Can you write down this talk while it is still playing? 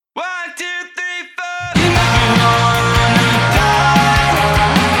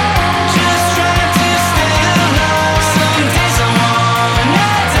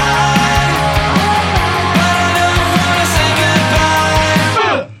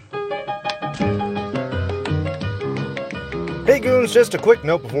Hey Goons, just a quick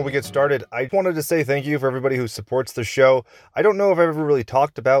note before we get started. I wanted to say thank you for everybody who supports the show. I don't know if I've ever really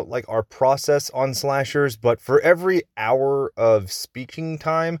talked about like our process on slashers, but for every hour of speaking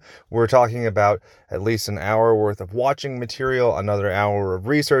time, we're talking about at least an hour worth of watching material, another hour of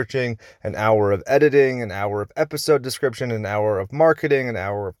researching, an hour of editing, an hour of episode description, an hour of marketing, an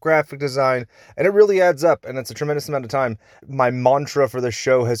hour of graphic design, and it really adds up, and it's a tremendous amount of time. My mantra for the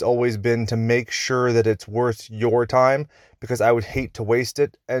show has always been to make sure that it's worth your time, because I would hate to waste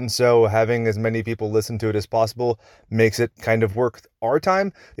it, and so having as many people listen to it as possible makes it kind of worth our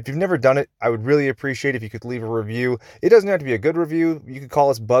time. If you've never done it, I would really appreciate if you could leave a review. It doesn't have to be a good review. You could call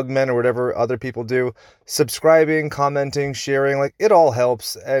us bugmen or whatever other people do. Subscribing, commenting, sharing, like, it all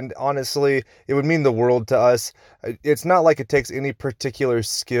helps, and honestly, it would mean the world to us. It's not like it takes any particular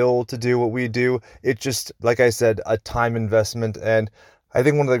skill to do what we do. It's just, like I said, a time investment, and I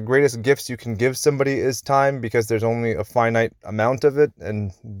think one of the greatest gifts you can give somebody is time, because there's only a finite amount of it,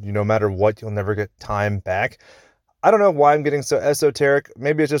 and no matter what, you'll never get time back. I don't know why I'm getting so esoteric.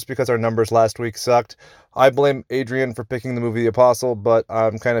 Maybe it's just because our numbers last week sucked. I blame Adrian for picking the movie The Apostle, but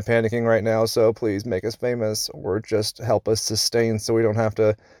I'm kind of panicking right now, so please make us famous, or just help us sustain so we don't have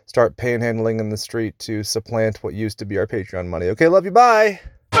to start panhandling in the street to supplant what used to be our Patreon money. Okay, love you, bye!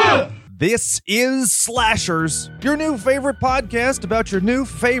 This is Slashers, your new favorite podcast about your new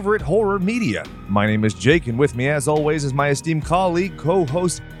favorite horror media. My name is Jake, and with me, as always, is my esteemed colleague,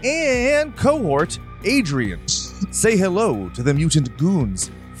 co-host, and cohort, Adrian. Say hello to the mutant goons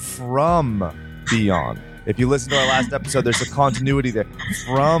from beyond. If you listen to our last episode, there's a continuity there.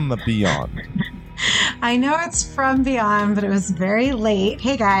 From beyond. I know it's from beyond, but it was very late.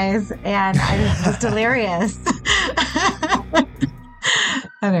 Hey, guys. And I was delirious.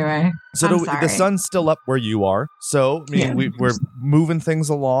 Anyway, so the sun's still up where you are. So, I mean, we're moving things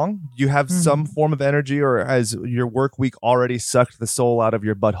along. You have some form of energy, or has your work week already sucked the soul out of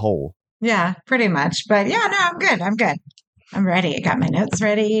your butthole? Yeah, pretty much. But yeah, no, I'm good. I'm ready. I got my notes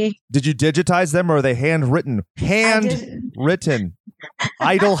ready. Did you digitize them, or are they handwritten? Handwritten.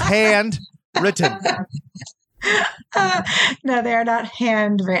 Idle hand written. No, they're not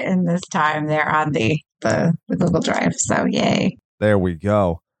handwritten this time. They're on the Google Drive. So yay. There we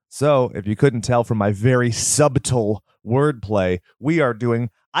go. So, if you couldn't tell from my very subtle wordplay, we are doing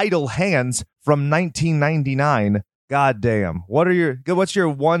Idle Hands from 1999. God damn. What's your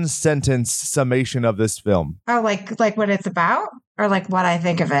one sentence summation of this film? Oh, like what it's about, or like what I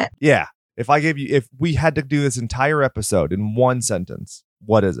think of it? Yeah. If we had to do this entire episode in one sentence,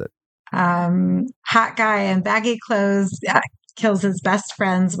 what is it? Hot guy in baggy clothes kills his best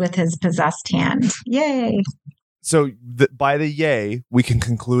friends with his possessed hand. Yay. So by the yay, we can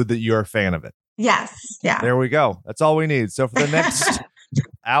conclude that you're a fan of it. Yes. Yeah. There we go. That's all we need. So for the next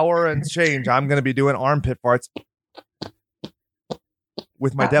hour and change, I'm going to be doing armpit farts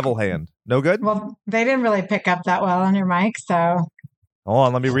with my devil hand. No good? Well, they didn't really pick up that well on your mic, so. Hold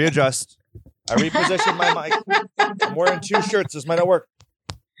on. Let me readjust. I repositioned my mic. I'm wearing two shirts. This might not work.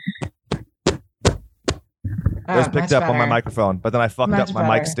 It was picked up on my microphone, but then I fucked up my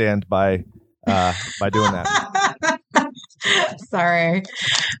mic stand by doing that. Sorry.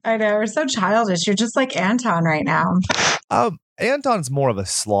 I know, we're so childish. You're just like Anton right now. Anton's more of a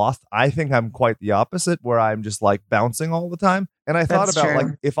sloth. I think I'm quite the opposite, where I'm just like bouncing all the time. And I thought about like,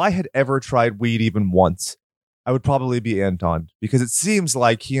 if I had ever tried weed even once, I would probably be Anton, because it seems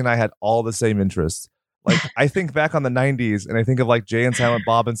like he and I had all the same interests. Like, I think back on the 90s, and I think of like Jay and Silent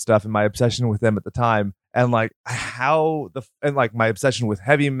Bob and stuff, and my obsession with them at the time, and like my obsession with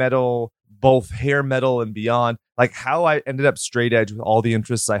heavy metal, both hair metal and beyond, like how I ended up straight edge with all the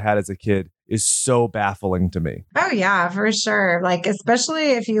interests I had as a kid is so baffling to me. Oh yeah, for sure. Like,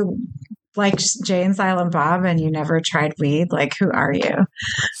 especially if you like Jay and Silent Bob and you never tried weed, like, who are you?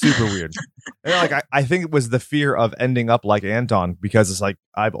 Super weird. And like, I think it was the fear of ending up like Anton, because it's like,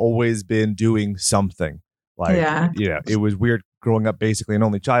 I've always been doing something. Like, yeah, it was weird growing up basically an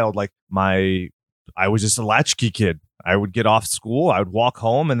only child. Like I was just a latchkey kid. I would get off school, I would walk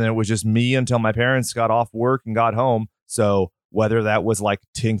home, and then it was just me until my parents got off work and got home. So whether that was like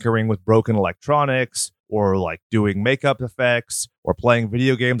tinkering with broken electronics, or like doing makeup effects, or playing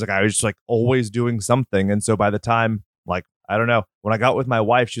video games, like I was just like always doing something. And so by the time, like, I don't know, when I got with my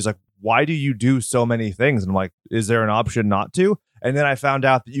wife, she's like, why do you do so many things? And I'm like, is there an option not to? And then I found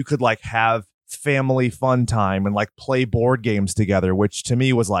out that you could like have family fun time and like play board games together, which to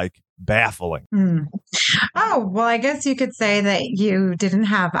me was like baffling. Oh, well, I guess you could say that you didn't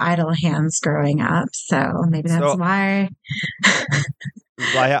have idle hands growing up, so maybe that's why.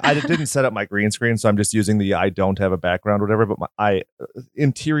 I didn't set up my green screen, so I'm just using the I don't have a background or whatever, but my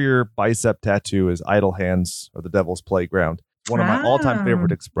interior bicep tattoo is idle hands or the devil's playground. one of my all-time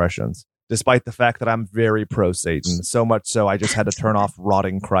favorite expressions, despite the fact that I'm very pro-Satan. So much so, I just had to turn off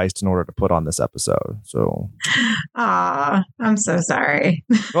Rotting Christ in order to put on this episode. So, I'm so sorry.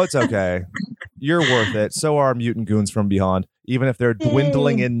 Well, it's okay. You're worth it. So are Mutant Goons from Beyond, even if they're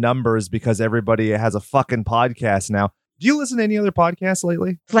dwindling in numbers because everybody has a fucking podcast now. Do you listen to any other podcasts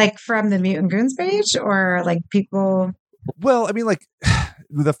lately? Like from the Mutant Goons page, or like people? Well, I mean, like,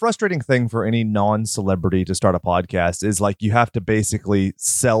 the frustrating thing for any non-celebrity to start a podcast is like you have to basically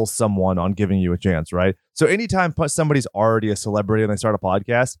sell someone on giving you a chance, right? So anytime somebody's already a celebrity and they start a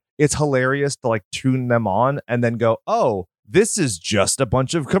podcast, it's hilarious to like tune them on and then go, oh, this is just a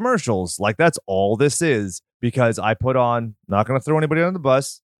bunch of commercials. Like, that's all this is. Because I put on, not going to throw anybody on the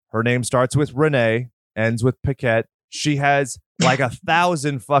bus, her name starts with Renee, ends with Paquette. She has like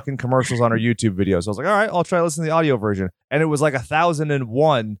 1,000 fucking commercials on her YouTube videos. So I was like, all right, I'll try listening to the audio version. And it was like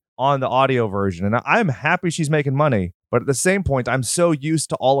 1,001 on the audio version. And I'm happy she's making money. But at the same point, I'm so used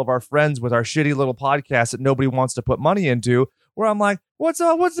to all of our friends with our shitty little podcast that nobody wants to put money into, where I'm like, what's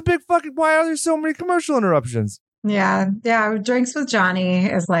the big fucking, why are there so many commercial interruptions? Yeah. Drinks with Johnny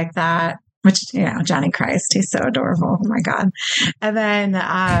is like that, which, Johnny Christ, he's so adorable. Oh my God. And then,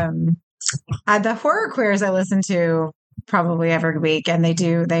 the Horror Queers I listen to probably every week, and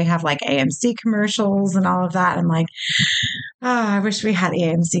they have like AMC commercials and all of that. I'm like, I wish we had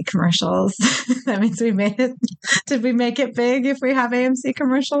AMC commercials. That means we made it. Did we make it big if we have AMC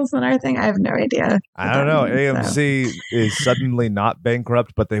commercials in our thing? I have no idea. I don't know. AMC is suddenly not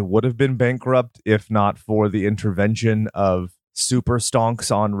bankrupt, but they would have been bankrupt if not for the intervention of super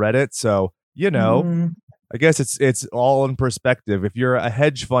stonks on Reddit. So, I guess it's all in perspective. If you're a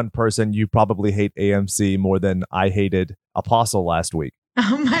hedge fund person, you probably hate AMC more than I hated Apostle last week.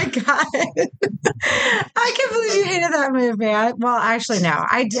 Oh my God. I can't believe you hated that movie. Well, actually, no,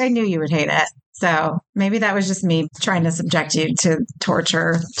 I knew you would hate it. So maybe that was just me trying to subject you to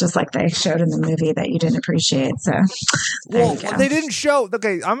torture, just like they showed in the movie that you didn't appreciate. So they didn't show.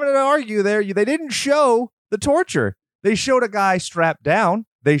 Okay, I'm going to argue there. They didn't show the torture. They showed a guy strapped down.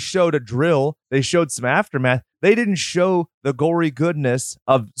 They showed a drill. They showed some aftermath. They didn't show the gory goodness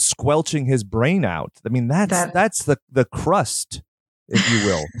of squelching his brain out. I mean, that's the crust, if you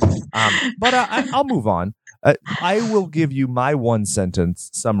will. But I'll move on. I will give you my one sentence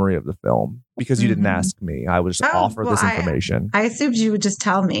summary of the film because you didn't ask me. I would just offer this information. I assumed you would just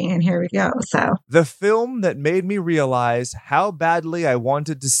tell me, and here we go. So the film that made me realize how badly I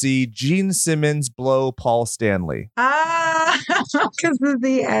wanted to see Gene Simmons blow Paul Stanley. Because of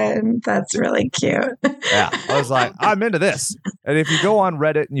the end. That's really cute. Yeah, I was like, I'm into this. And if you go on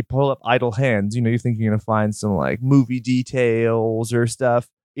Reddit and you pull up idle hands, you think you're going to find some like movie details or stuff.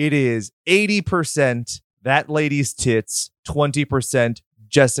 It is 80% that lady's tits, 20%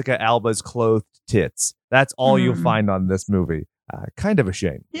 Jessica Alba's clothed tits. That's all you'll find on this movie. Kind of a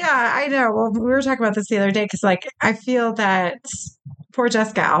shame. Yeah, I know. Well, we were talking about this the other day because, I feel that poor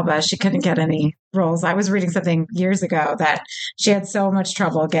Jessica Alba, she couldn't get any roles. I was reading something years ago that she had so much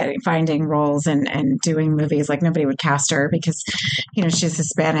trouble finding roles and doing movies. Like, nobody would cast her because, she's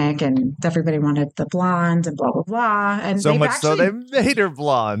Hispanic and everybody wanted the blonde and blah, blah, blah. And so much so they made her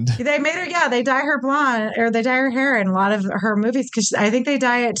blonde. They made her, they dye her blonde, or they dye her hair in a lot of her movies because I think they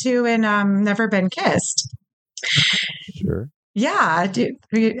dye it too in Never Been Kissed. Sure. Yeah, dude.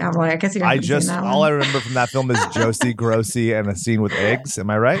 Well, I guess you haven't seen that one. All I remember from that film is Josie Grossi and a scene with eggs. Am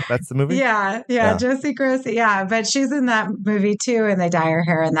I right? That's the movie? Yeah, Josie Grossi. Yeah, but she's in that movie too, and they dye her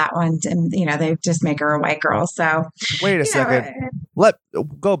hair in that one, and they just make her a white girl. So wait a second. Let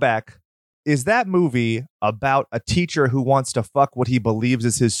go back. Is that movie about a teacher who wants to fuck what he believes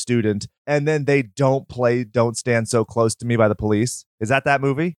is his student, and then they don't Stand So Close to Me by the Police? Is that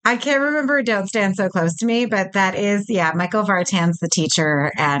movie? I can't remember Don't Stand So Close to Me, but that is, Michael Vartan's the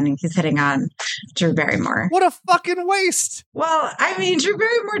teacher, and he's hitting on Drew Barrymore. What a fucking waste! Well, I mean, Drew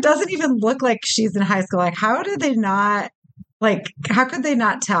Barrymore doesn't even look like she's in high school. Like, how did they not... how could they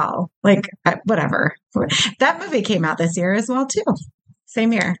not tell? Whatever. That movie came out this year as well, too.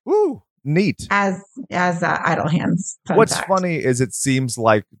 Same year. Ooh. Neat. As Idle Hands. What's funny is it seems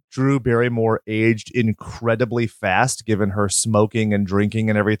like Drew Barrymore aged incredibly fast, given her smoking and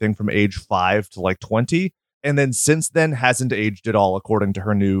drinking and everything from age 5 to 20, and then since then hasn't aged at all, according to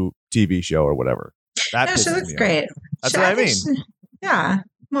her new TV show or whatever. She looks great. That's what I mean. Yeah.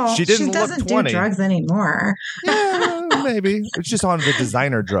 Well, she doesn't do drugs anymore. Yeah, maybe. It's just on the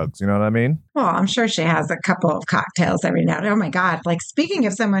designer drugs, you know what I mean? Well, I'm sure she has a couple of cocktails every now and then. Oh my God. Speaking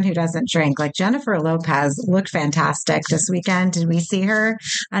of someone who doesn't drink, Jennifer Lopez looked fantastic this weekend. Did we see her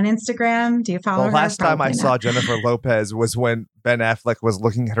on Instagram? Do you follow her? The last time I saw Jennifer Lopez was when Ben Affleck was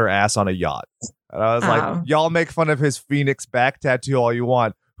looking at her ass on a yacht. And I was like, y'all make fun of his Phoenix back tattoo all you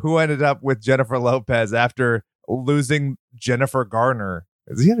want. Who ended up with Jennifer Lopez after losing Jennifer Garner?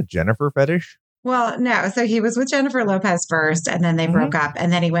 Does he have a Jennifer fetish? Well, no. So he was with Jennifer Lopez first, and then they broke up.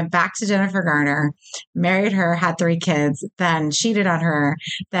 And then he went back to Jennifer Garner, married her, had 3 kids, then cheated on her.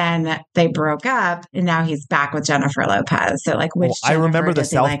 Then they broke up, and now he's back with Jennifer Lopez. So, like, which I remember the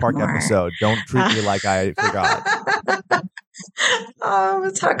South Park episode. Don't treat me like I forgot.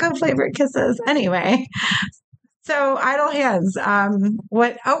 It's Hot Cup flavored kisses. Anyway. So Idle Hands,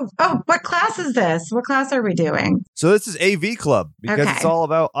 what class is this? What class are we doing? So this is AV Club because it's all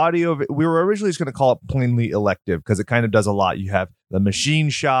about audio. We were originally just going to call it plainly elective because it kind of does a lot. You have the machine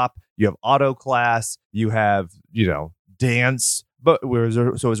shop, you have auto class, you have, dance, so it was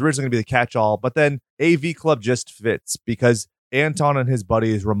originally going to be the catch-all, but then AV Club just fits because Anton and his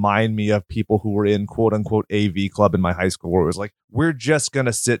buddies remind me of people who were in quote unquote AV Club in my high school where it was like, we're just going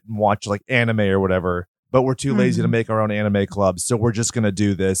to sit and watch like anime or whatever. But we're too lazy to make our own anime clubs, so we're just going to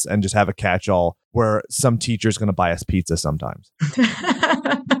do this and just have a catch-all where some teacher's going to buy us pizza sometimes.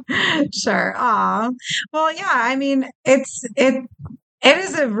 Sure. Aw. Well, yeah, I mean, it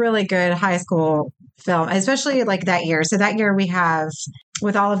is a really good high school film, especially like that year. So that year we have,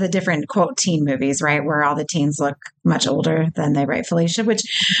 with all of the different quote teen movies, right, where all the teens look much older than they rightfully should, which,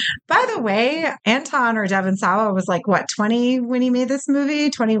 by the way, Anton or Devon Sawa was like, what, 20 when he made this movie,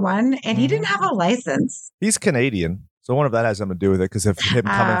 21, and he didn't have a license. He's Canadian, so one of that has something to do with it because of him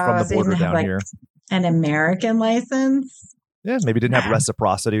coming from the border down here. An American license? Yeah, maybe didn't have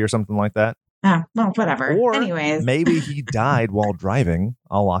reciprocity or something like that. Oh, well, whatever. Or anyways, maybe he died while driving,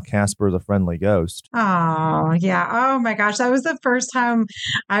 a la Casper the Friendly Ghost. Oh, yeah. Oh, my gosh. That was the first time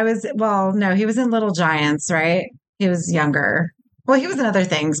he was in Little Giants, right? He was younger. Well, he was in other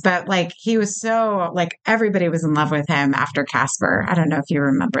things, but like he was so like everybody was in love with him after Casper. I don't know if you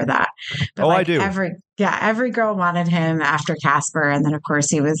remember that. But I do. Every girl wanted him after Casper, and then of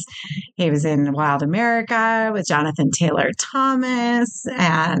course he was in Wild America with Jonathan Taylor Thomas,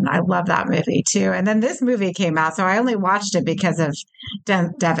 and I love that movie too. And then this movie came out, so I only watched it because of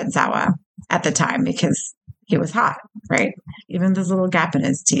Devon Sawa at the time because he was hot, right? Even this little gap in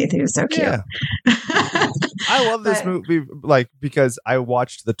his teeth, he was so cute. Yeah. I love this movie, like, because I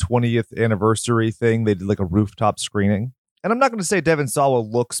watched the 20th anniversary thing. They did like a rooftop screening. And I'm not going to say Devon Sawa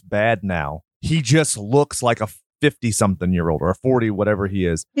looks bad now. He just looks like a 50-something-year-old or a 40, whatever he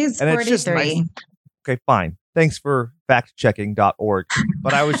is. He's 43. It's just nice. Okay, fine. Thanks for factchecking.org.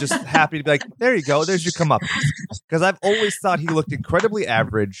 But I was just happy to be like, there you go. There's your comeuppance. Because I've always thought he looked incredibly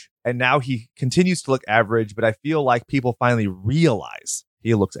average. And now he continues to look average. But I feel like people finally realize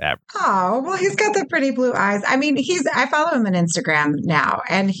he looks average. Oh, well, he's got the pretty blue eyes. I mean, I follow him on Instagram now.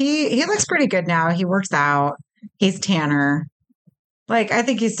 And he looks pretty good now. He works out. He's tanner. Like, I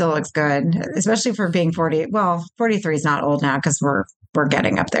think he still looks good, especially for being 40. Well, 43 is not old now because we're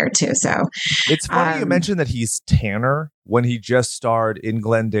getting up there too. So it's funny you mentioned that he's tanner when he just starred in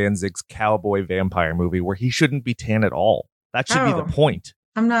Glenn Danzig's cowboy vampire movie where he shouldn't be tan at all. That should be the point.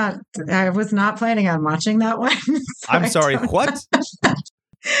 I was not planning on watching that one. So I'm sorry. What?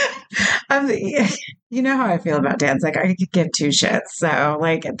 You know how I feel about Danzig. I could give 2 shits. So,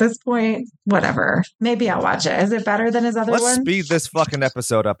 like, at this point, whatever. Maybe I'll watch it. Is it better than his other one? Let's speed this fucking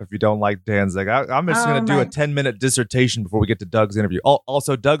episode up if you don't like Danzig. I'm just going to do a 10-minute dissertation before we get to Doug's interview.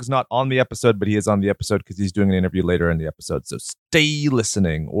 Also, Doug's not on the episode, but he is on the episode because he's doing an interview later in the episode. So stay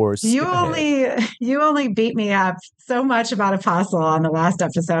listening or you only beat me up so much about Apostle on the last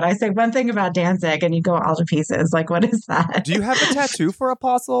episode. I say one thing about Danzig and you go all to pieces. Like, what is that? Do you have a tattoo for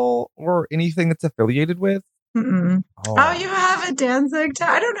Apostle or anything that's affiliated with? Mm-mm. Oh, you have a Danzig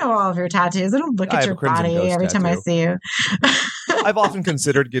tattoo? I don't know all of your tattoos. I don't look at your body every time I see you. I've often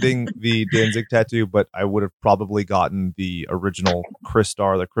considered getting the Danzig tattoo, but I would have probably gotten the original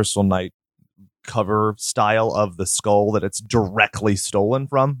Crystar, the Crystal Knight cover style of the skull that it's directly stolen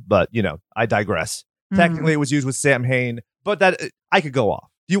from. But, I digress. Technically, it was used with Sam Hain, but that I could go off.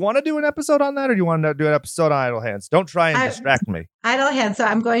 Do you want to do an episode on that, or do you want to do an episode on Idle Hands? Don't try and distract me. Idle Hands. So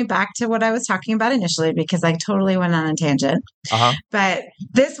I'm going back to what I was talking about initially because I totally went on a tangent. But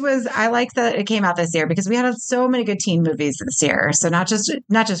I like that it came out this year because we had so many good teen movies this year. So not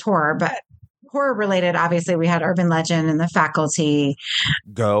just horror, but horror related. Obviously, we had Urban Legend and The Faculty.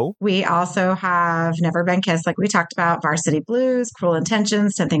 Go. We also have Never Been Kissed, like we talked about, Varsity Blues, Cruel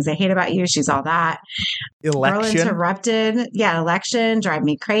Intentions, 10 Things I Hate About You. She's all that. Election. Girl Interrupted. Yeah, Election, Drive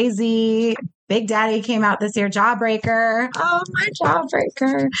Me Crazy. Big Daddy came out this year. Jawbreaker. Oh, my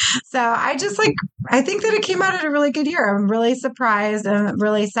Jawbreaker. So I think that it came out at a really good year. I'm really surprised and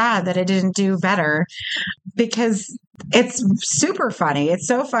really sad that it didn't do better because it's super funny. It's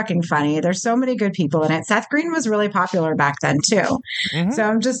so fucking funny. There's so many good people in it. Seth Green was really popular back then too. Mm-hmm.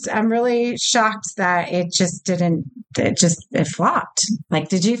 So I'm really shocked that it flopped. Like,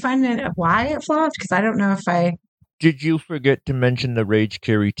 did you find why it flopped? Because I don't know if I... Did you forget to mention the Rage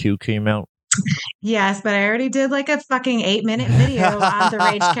Carrie 2 came out? Yes, but I already did like a fucking 8-minute video on the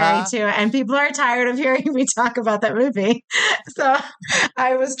Rage Carrie 2, and people are tired of hearing me talk about that movie. So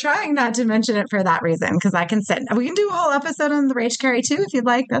I was trying not to mention it for that reason, because we can do a whole episode on the Rage Carrie 2 if you'd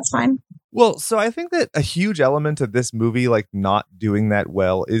like. That's fine. Well, so I think that a huge element of this movie, like not doing that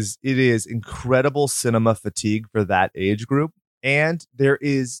well, is it is incredible cinema fatigue for that age group. And there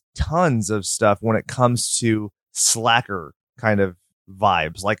is tons of stuff when it comes to slacker kind of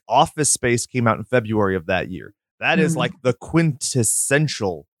vibes. Like Office Space came out in February of that year. That is like the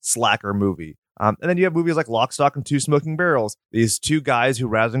quintessential slacker movie. And then you have movies like Lock, Stock, and Two Smoking Barrels. These two guys who,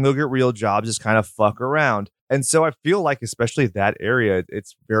 rather than go get real jobs, just kind of fuck around. And so I feel like, especially that area,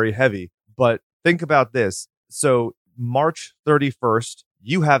 it's very heavy. But think about this. So March 31st,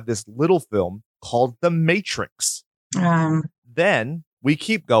 you have this little film called The Matrix. Then we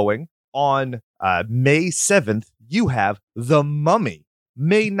keep going. On May 7th, you have The Mummy.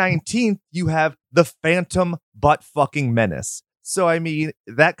 May 19th, you have The Phantom Butt-Fucking Menace. So, I mean,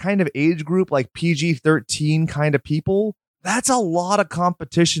 that kind of age group, like PG-13 kind of people, that's a lot of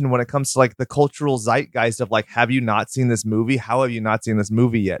competition when it comes to like the cultural zeitgeist of like, have you not seen this movie? How have you not seen this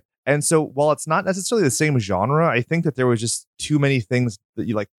movie yet? And so while it's not necessarily the same genre, I think that there was just too many things that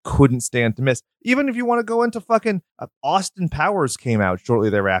you like couldn't stand to miss. Even if you want to go into fucking Austin Powers came out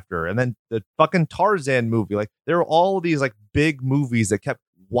shortly thereafter. And then the fucking Tarzan movie. Like there are all these like big movies that kept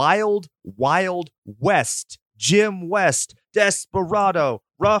Wild West, Jim West, Desperado,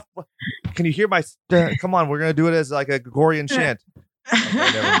 Rough. Can you hear my... come on, we're going to do it as like a Gregorian chant. Okay,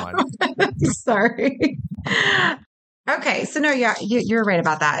 never mind. Sorry. Okay, so no, yeah, you're right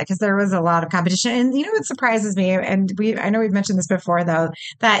about that because there was a lot of competition, and you know what surprises me, and I know we've mentioned this before though,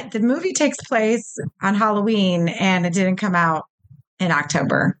 that the movie takes place on Halloween and it didn't come out in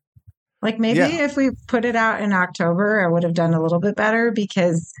October. Like maybe if we put it out in October, I would have done a little bit better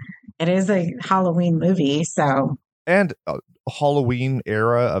because it is a Halloween movie. So and Halloween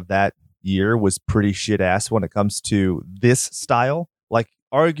era of that year was pretty shit ass when it comes to this style. Like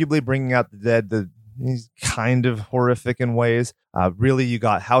arguably Bringing Out the Dead, he's kind of horrific in ways. Really, you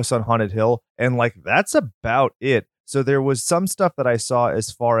got House on Haunted Hill, and like that's about it. So there was some stuff that I saw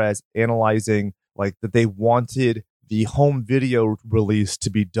as far as analyzing, like that they wanted the home video release to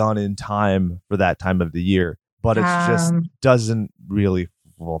be done in time for that time of the year, but it just doesn't really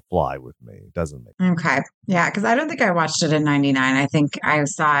fly with me. It doesn't make okay. Yeah, because I don't think I watched it in '99. I think I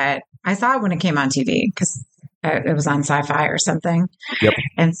saw it when it came on TV because it was on Sci-Fi or something. Yep.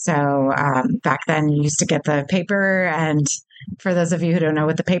 And so back then you used to get the paper, and for those of you who don't know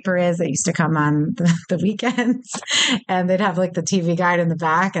what the paper is, it used to come on the weekends, and they'd have like the TV guide in the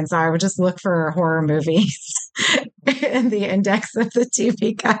back. And so I would just look for horror movies in the index of the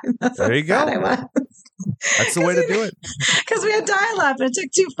TV guide. There you go. That's the way to do it. Because we had dial-up, and it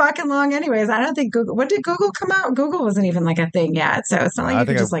took too fucking long anyways. I don't think Google... When did Google come out? Google wasn't even like a thing yet. So it's not like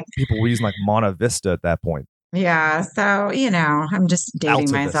you could just like... People were using like Monta Vista at that point. Yeah. So, you know, I'm just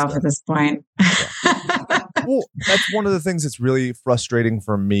dating myself at this point. Well, that's one of the things that's really frustrating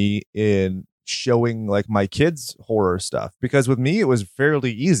for me in showing like my kids horror stuff, because with me it was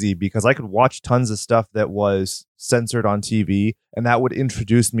fairly easy because I could watch tons of stuff that was censored on TV, and that would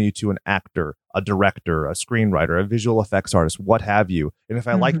introduce me to an actor, a director, a screenwriter, a visual effects artist, what have you. And if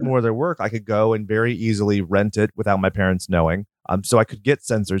I liked more of their work, I could go and very easily rent it without my parents knowing. So I could get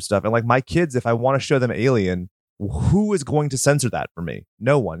censored stuff. And like my kids, if I want to show them Alien, who is going to censor that for me?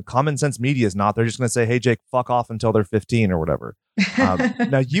 No one. Common Sense Media is not. They're just going to say, hey, Jake, fuck off until they're 15 or whatever.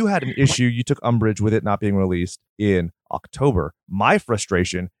 Now, you had an issue. You took umbrage with it not being released in October. My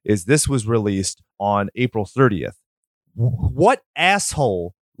frustration is this was released on April 30th. What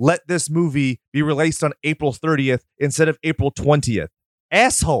asshole let this movie be released on April 30th instead of April 20th?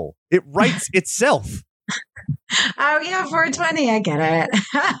 Asshole. It writes itself. Oh, yeah, 420. I get it.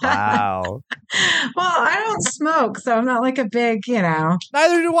 Wow. Well, I don't smoke, so I'm not like a big, you know.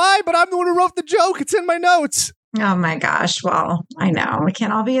 Neither do I, but I'm the one who wrote the joke. It's in my notes. Oh, my gosh. Well, I know. We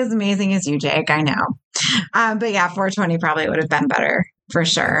can't all be as amazing as you, Jake. I know. But yeah, 420 probably would have been better for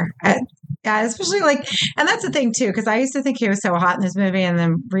sure. Yeah, especially like, and that's the thing too, because I used to think he was so hot in this movie, and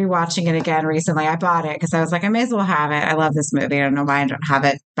then rewatching it again recently, I bought it because I was like, I may as well have it. I love this movie. I don't know why I don't have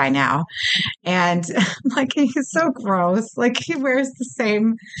it by now. And like, he's so gross. Like, he wears the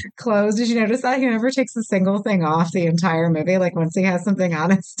same clothes. Did you notice that? He never takes a single thing off the entire movie. Like, once he has something on,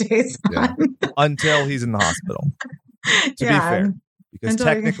 it stays on. Until he's in the hospital. To be fair, because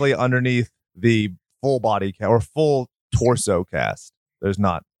technically underneath the full body or full torso cast, there's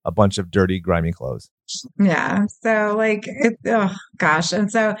not a bunch of dirty, grimy clothes. Yeah. So like, oh gosh.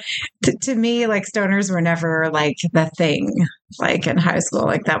 And so to me, like stoners were never like the thing, like in high school,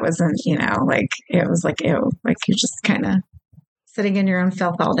 like that wasn't, like it was like, ew, like you're just kind of sitting in your own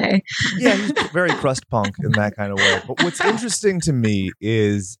filth all day. Yeah, he's very crust punk in that kind of way. But what's interesting to me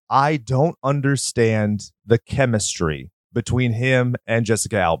is I don't understand the chemistry between him and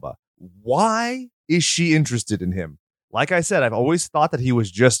Jessica Alba. Why is she interested in him? Like I said, I've always thought that he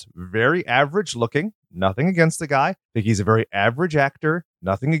was just very average looking. Nothing against the guy. I think he's a very average actor.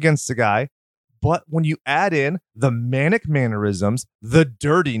 Nothing against the guy. But when you add in the manic mannerisms, the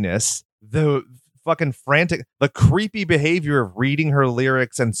dirtiness, the fucking frantic, the creepy behavior of reading her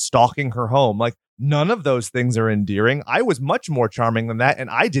lyrics and stalking her home, like none of those things are endearing. I was much more charming than that, and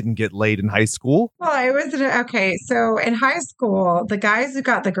I didn't get laid in high school. Well, I was okay. So in high school, the guys who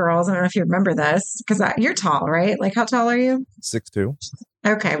got the girls, I don't know if you remember this, because you're tall, right? Like, how tall are you? 6'2".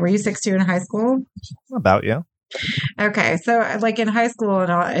 Okay, were you 6'2" in high school? About, yeah. Okay, so like in high school,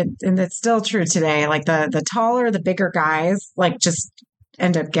 and it's still true today. Like the taller, the bigger guys, like just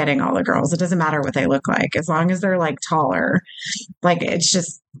end up getting all the girls. It doesn't matter what they look like, as long as they're like taller. Like it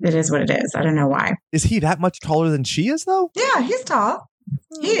is what it is. I don't know why. Is he that much taller than she is, though? Yeah, he's tall.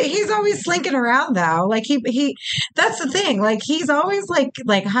 He's always slinking around though. Like he that's the thing. Like he's always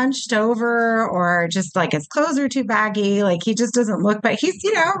like hunched over, or just like his clothes are too baggy. Like he just doesn't look, but he's,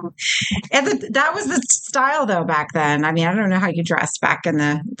 and that was the style though back then. I mean, I don't know how you dressed back in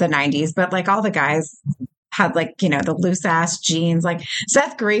the 90s, but like all the guys had like, the loose ass jeans. Like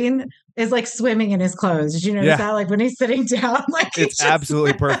Seth Green is like swimming in his clothes. Did you notice that? Like when he's sitting down, like it's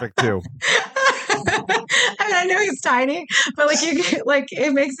absolutely perfect too. I mean, I know he's tiny, but like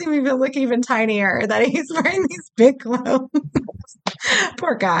it makes him even look even tinier that he's wearing these big clothes.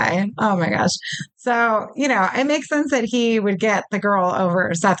 Poor guy. Oh my gosh. So, it makes sense that he would get the girl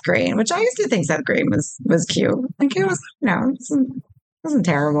over Seth Green, which I used to think Seth Green was cute. Like it was, it wasn't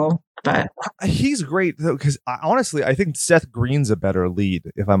terrible. But he's great though, because honestly, I think Seth Green's a better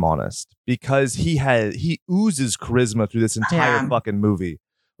lead, if I'm honest, because he oozes charisma through this entire fucking movie.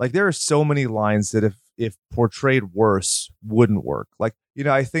 Like there are so many lines that if portrayed worse wouldn't work. Like,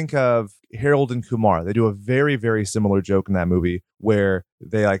 I think of Harold and Kumar. They do a very, very similar joke in that movie where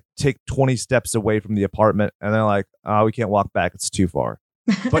they like take 20 steps away from the apartment and they're like, oh, we can't walk back. It's too far.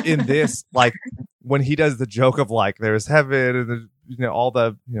 But in this, like when he does the joke of like, there's heaven and all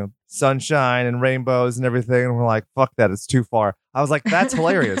the, sunshine and rainbows and everything. And we're like, fuck that. It's too far. I was like, that's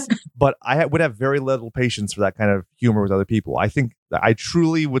hilarious. But I would have very little patience for that kind of humor with other people. I think that I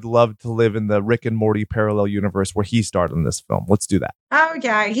truly would love to live in the Rick and Morty parallel universe where he starred in this film. Let's do that. Oh,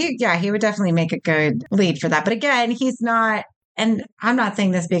 yeah. He would definitely make a good lead for that. But again, he's not. And I'm not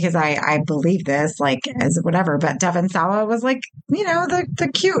saying this because I believe this, like, as whatever, but Devon Sawa was like,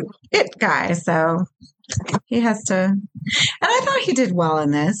 the cute it guy. So he has to. And I thought he did well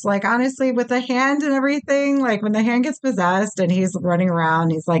in this. Like, honestly, with the hand and everything, like when the hand gets possessed and he's running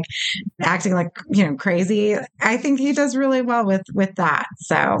around, he's like acting like, crazy. I think he does really well with that.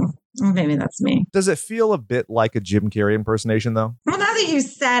 So maybe that's me. Does it feel a bit like a Jim Carrey impersonation, though? Well, now that you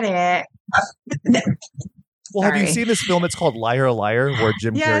said it. Well, have you seen this film? It's called Liar, Liar, where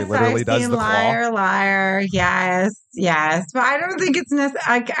Jim Carrey literally does the claw. Liar, Liar. Yes. But I don't think it's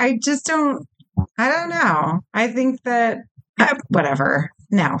necessary. I just don't. I don't know. I think that whatever.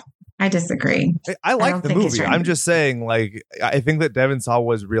 No, I disagree. I like the movie. I'm just saying, like, I think that Devon Sawa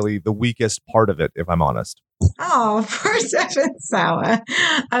was really the weakest part of it, if I'm honest. Oh, poor Devon Sawa.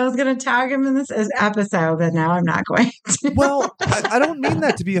 I was going to tag him in this episode, but now I'm not going to. Well, I don't mean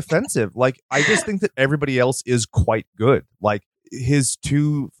that to be offensive. Like, I just think that everybody else is quite good. Like, his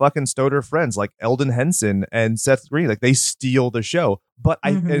two fucking stoner friends, like Eldon Henson and Seth Green, like, they steal the show. But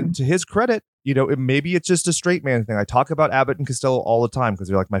and to his credit, maybe it's just a straight man thing. I talk about Abbott and Costello all the time because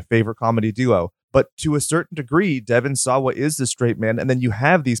they're like my favorite comedy duo. But to a certain degree, Devon Sawa is the straight man. And then you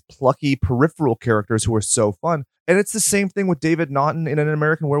have these plucky peripheral characters who are so fun. And it's the same thing with David Naughton in An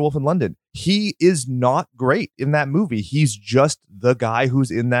American Werewolf in London. He is not great in that movie. He's just the guy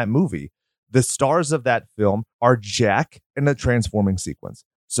who's in that movie. The stars of that film are Jack and the transforming sequence.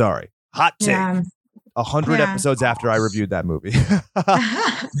 Sorry. Hot take. Yeah. 100 episodes after I reviewed that movie. Well,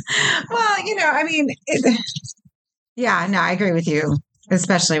 I mean, I agree with you,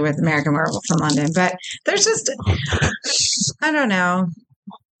 especially with American Werewolf in London. But there's just, I don't know.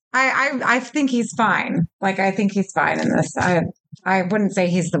 I think he's fine. Like, I think he's fine in this. I wouldn't say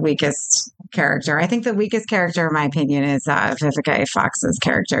he's the weakest character. I think the weakest character, in my opinion, is Vivica A. Fox's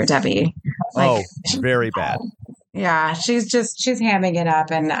character, Debbie. Like, very bad. Yeah, she's hamming it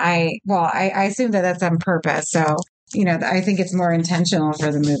up, and I assume that that's on purpose. So, I think it's more intentional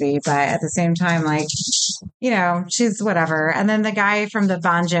for the movie, but at the same time, like, she's whatever. And then the guy from the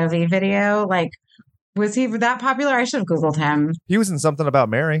Bon Jovi video, like, was he that popular? I should have Googled him. He was in Something About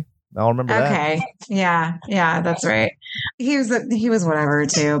Mary. I'll remember that. Okay. Yeah, that's right. He was whatever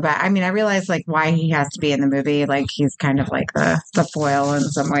too, but I mean, I realized like why he has to be in the movie. Like he's kind of like the foil in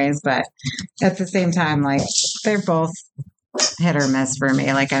some ways, but at the same time, like they're both hit or miss for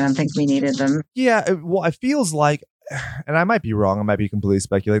me. Like I don't think we needed them. Yeah, well, it feels like, and I might be wrong, I might be completely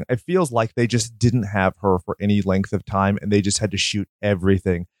speculating. It feels like they just didn't have her for any length of time, and they just had to shoot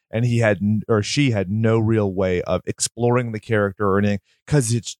everything. And she had no real way of exploring the character or anything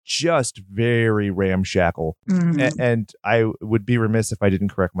because it's just very ramshackle. Mm-hmm. And I would be remiss if I didn't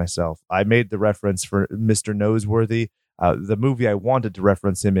correct myself. I made the reference for Mr. Noseworthy. The movie I wanted to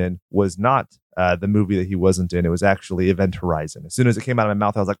reference him in was not the movie that he wasn't in. It was actually Event Horizon. As soon as it came out of my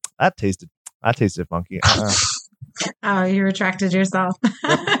mouth, I was like, that tasted funky. Oh, you retracted yourself.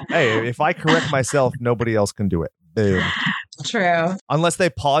 Hey, if I correct myself, nobody else can do it. Boom. True. Unless they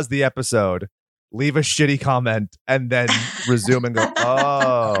pause the episode, leave a shitty comment, and then resume and go,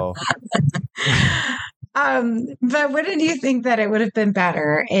 oh. But wouldn't you think that it would have been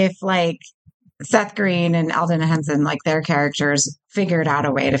better if, like, Seth Green and Eldon Henson, like, their characters figured out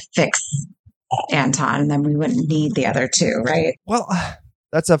a way to fix Anton, and then we wouldn't need the other two, right? Well,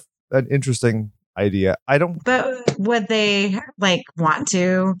 that's an interesting idea. But would they like want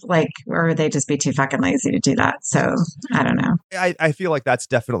to, like, or would they just be too fucking lazy to do that? So I don't know. I feel like that's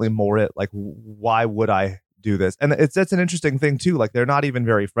definitely more it. Like, why would I do this? And that's an interesting thing too. Like, they're not even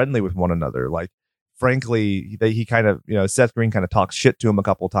very friendly with one another. Like, frankly, he kind of, Seth Green kind of talks shit to him a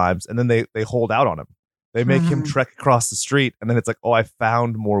couple times, and then they hold out on him. They make him trek across the street, and then it's like, oh, I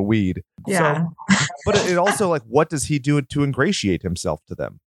found more weed. Yeah. So, but it also, like, what does he do to ingratiate himself to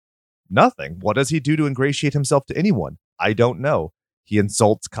them? Nothing. What does he do to ingratiate himself to anyone? I don't know. He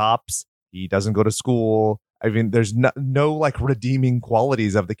insults cops. He doesn't go to school. I mean, there's no like redeeming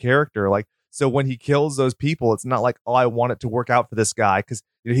qualities of the character. Like, so when he kills those people, it's not like, oh, I want it to work out for this guy because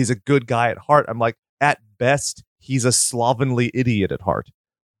he's a good guy at heart. I'm like, at best, he's a slovenly idiot at heart.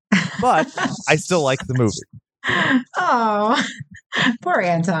 But I still like the movie. Oh, poor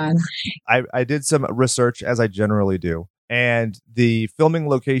Anton. I did some research, as I generally do. And the filming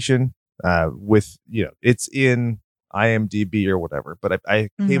location it's in IMDb or whatever, but I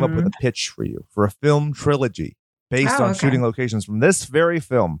came up with a pitch for you for a film trilogy based on shooting locations from this very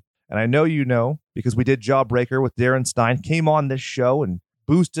film. And I know because we did Jawbreaker with Darren Stein, came on this show and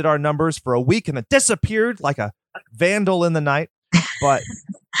boosted our numbers for a week and then disappeared like a vandal in the night. But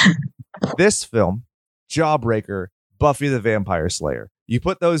this film, Jawbreaker, Buffy the Vampire Slayer, you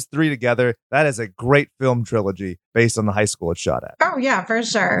put those three together, that is a great film trilogy based on the high school it's shot at. Oh, yeah, for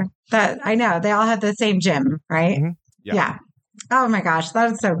sure. That I know. They all have the same gym, right? Mm-hmm. Yeah. Oh, my gosh.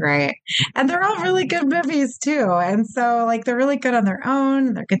 That is so great. And they're all really good movies, too. And so, like, they're really good on their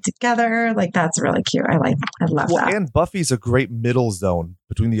own. They're good together. Like, that's really cute. I love that. And Buffy's a great middle zone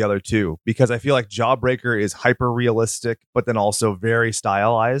between the other two because I feel like Jawbreaker is hyper realistic, but then also very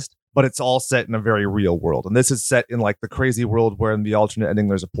stylized. But it's all set in a very real world. And this is set in like the crazy world where in the alternate ending,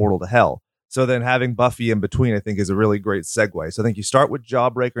 there's a portal to hell. So then having Buffy in between, I think, is a really great segue. So I think you start with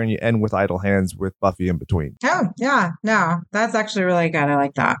Jawbreaker and you end with Idle Hands with Buffy in between. Oh, yeah. No, that's actually really good. I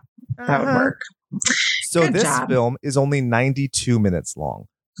like that. That would work. So good this job. Film is only 92 minutes long.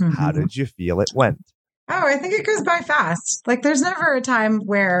 Mm-hmm. How did you feel it went? Oh, I think it goes by fast. Like there's never a time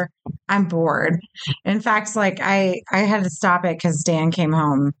where I'm bored. In fact, like I had to stop it because Dan came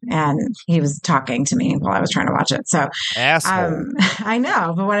home and he was talking to me while I was trying to watch it. So I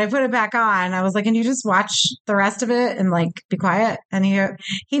know, but when I put it back on, I was like, "Can you just watch the rest of it and like be quiet?" And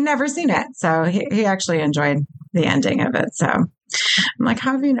he'd never seen it, so he actually enjoyed the ending of it. So I'm like,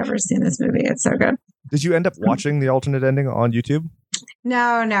 "How have you never seen this movie? It's so good." Did you end up watching the alternate ending on YouTube? No,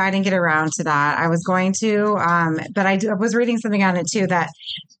 I didn't get around to that. I was going to, but I was reading something on it too, that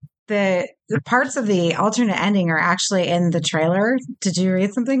the parts of the alternate ending are actually in the trailer. Did you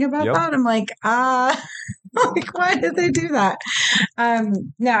read something about that? I'm like, like, why did they do that?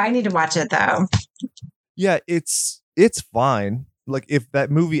 No, I need to watch it though. Yeah, it's fine. Like if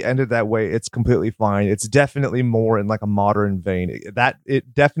that movie ended that way, it's completely fine. It's definitely more in like a modern vein.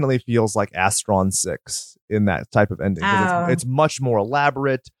 It definitely feels like Astron 6 in that type of ending. It's much more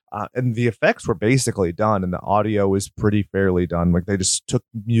elaborate, and the effects were basically done, and the audio is pretty fairly done. Like they just took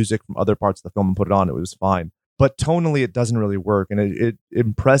music from other parts of the film and put it on. It was fine, but tonally it doesn't really work, and it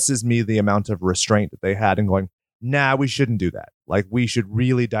impresses me the amount of restraint that they had in going, nah, we shouldn't do that. Like we should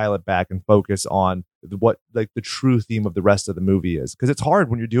really dial it back and focus on what like the true theme of the rest of the movie is, because it's hard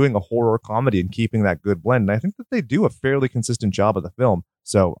when you're doing a horror comedy and keeping that good blend. And I think that they do a fairly consistent job of the film.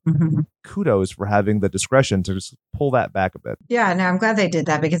 So kudos for having the discretion to just pull that back a bit. Yeah, no, I'm glad they did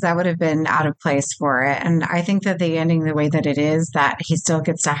that, because that would have been out of place for it. And I think that the ending, the way that it is, that he still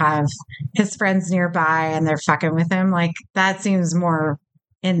gets to have his friends nearby and they're fucking with him, like that seems more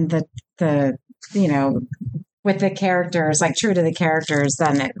in the you know, with the characters, like true to the characters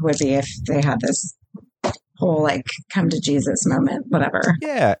than it would be if they had this whole like come to Jesus moment, whatever.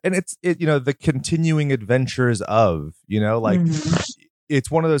 Yeah, and it's you know, the continuing adventures of, you know, like it's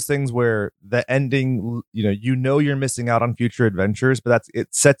one of those things where the ending, you know you're missing out on future adventures, but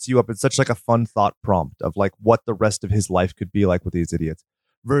it sets you up. It's such like a fun thought prompt of like what the rest of his life could be like with these idiots,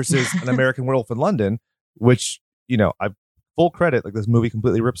 versus An American Werewolf in London, which, you know, I full credit, like this movie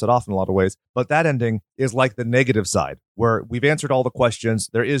completely rips it off in a lot of ways, but that ending is like the negative side, where we've answered all the questions.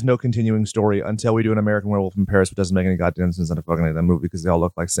 There is no continuing story until we do An American Werewolf in Paris, which doesn't make any goddamn sense. I fucking hate that movie because they all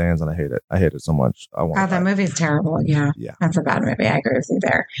look like Sans, and I hate it. I hate it so much. That movie's terrible. Yeah, that's a bad movie. I agree with you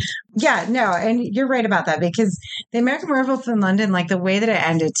there. Yeah, no, and you're right about that, because The American Werewolf in London, like the way that it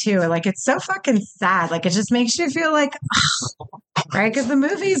ended too, like it's so fucking sad. Like it just makes you feel like, right? Because the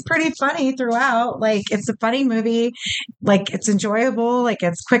movie is pretty funny throughout. Like it's a funny movie. Like it's enjoyable. Like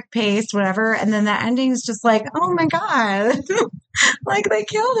it's quick paced, whatever. And then the ending is just like, oh my God, like they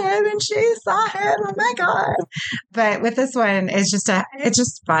killed him and she saw him. Oh my God. But with this one, it's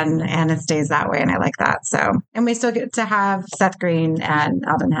just fun, and it stays that way. And I like that. So, and we still get to have Seth Green and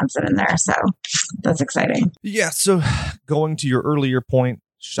Alden Henson in there. So that's exciting. Yeah. So going to your earlier point,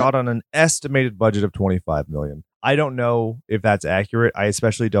 shot on an estimated budget of $25 million. I don't know if that's accurate. I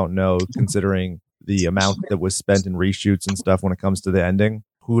especially don't know, considering the amount that was spent in reshoots and stuff when it comes to the ending.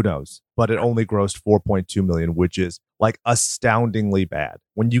 Who knows? But it only grossed $4.2 million, which is like astoundingly bad.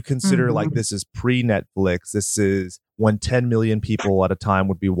 When you consider like this is pre-Netflix, this is when 10 million people at a time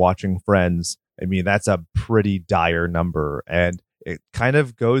would be watching Friends. I mean, that's a pretty dire number. And it kind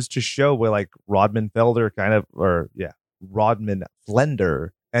of goes to show where like Rodman Flender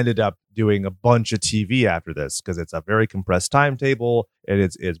ended up doing a bunch of TV after this, because it's a very compressed timetable, and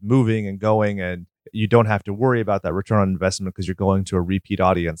it's moving and going, and you don't have to worry about that return on investment because you're going to a repeat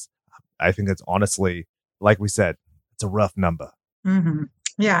audience. I think it's honestly, like we said, it's a rough number. Mm-hmm.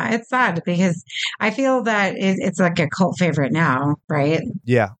 Yeah, it's sad because I feel that it's like a cult favorite now, right?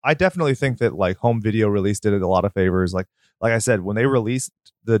 Yeah, I definitely think that like home video release did it a lot of favors. Like I said, when they released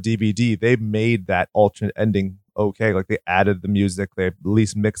the DVD, they made that alternate ending okay. Like they added the music, they at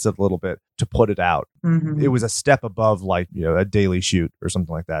least mixed it a little bit to put it out. It was a step above like, you know, a daily shoot or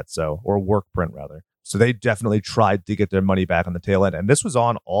something like that. So, or work print rather. So they definitely tried to get their money back on the tail end. And this was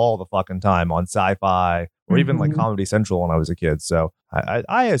on all the fucking time on Sci-Fi or even like Comedy Central when I was a kid. So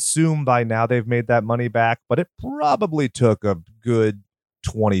I assume by now they've made that money back, but it probably took a good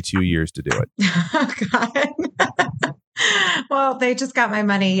 22 years to do it. Oh, God. Well, they just got my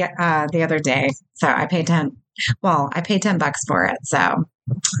money the other day. So I paid $10 for it. So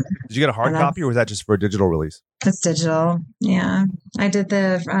did you get a hard copy, or was that just for a digital release? It's digital. Yeah. I did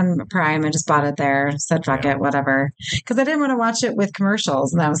the on Prime. I just bought it there. Said, fuck it, whatever. Because I didn't want to watch it with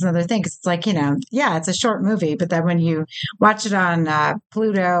commercials. And that was another thing. Because it's like, you know, yeah, it's a short movie. But then when you watch it on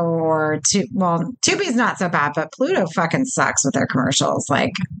Pluto or Tubi's not so bad, but Pluto fucking sucks with their commercials.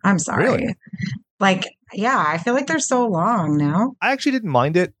 Like, I'm sorry. Really? Like, yeah, I feel like they're so long now. I actually didn't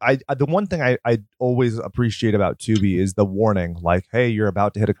mind it. The one thing I always appreciate about Tubi is the warning, like, hey, you're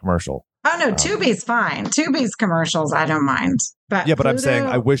about to hit a commercial. Oh, no, Tubi's fine. Tubi's commercials, I don't mind. But yeah, but I'm saying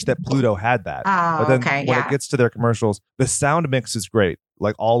I wish that Pluto had that. Oh, but then okay, when it gets to their commercials, the sound mix is great.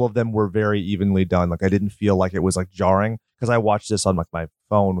 Like all of them were very evenly done. Like I didn't feel like it was like jarring, because I watched this on like my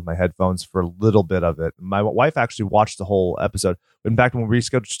phone with my headphones for a little bit of it. My wife actually watched the whole episode. In fact, when we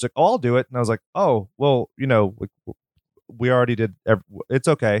rescheduled, she's like, "Oh, I'll do it," and I was like, "Oh, well, you know, we already did. It's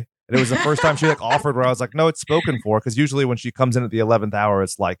okay." And it was the first time she like offered where I was like, "No, it's spoken for," because usually when she comes in at the 11th hour,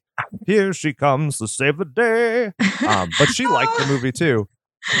 it's like, "Here she comes to save the day." But she liked the movie too.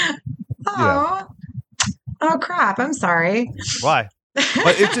 Oh, oh crap! I'm sorry. Why?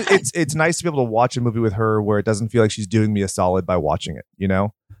 But it's nice to be able to watch a movie with her where it doesn't feel like she's doing me a solid by watching it, you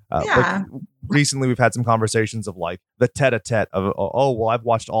know? Yeah. Like recently we've had some conversations of like the tete-a-tete of, oh, well, I've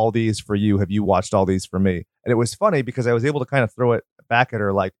watched all these for you. Have you watched all these for me? And it was funny because I was able to kind of throw it back at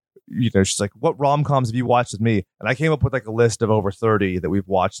her like, you know, she's like, what rom-coms have you watched with me? And I came up with like a list of over 30 that we've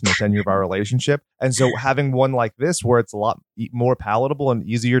watched in the 10 year of our relationship. And so having one like this where it's a lot more palatable and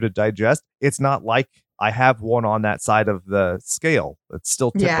easier to digest, it's not like I have one on that side of the scale. It's still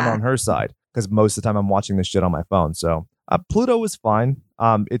tipping on her side because most of the time I'm watching this shit on my phone. So Pluto was fine.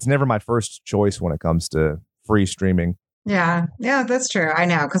 It's never my first choice when it comes to free streaming. Yeah, that's true. I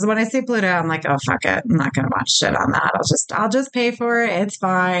know, because when I see Pluto, I'm like, oh fuck it, I'm not gonna watch shit on that. I'll just pay for it. It's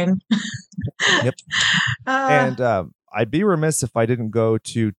fine. Yep. And I'd be remiss if I didn't go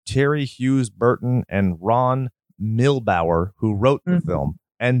to Terry Hughes Burton and Ron Milbauer, who wrote the film,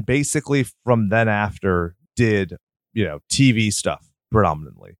 and basically from then after did TV stuff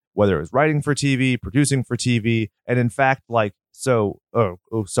predominantly, whether it was writing for TV, producing for TV, and in fact,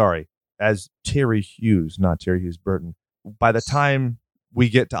 as Terry Hughes, not Terry Hughes Burton. By the time we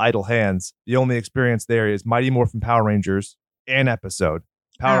get to Idle Hands, the only experience there is Mighty Morphin Power Rangers, an episode,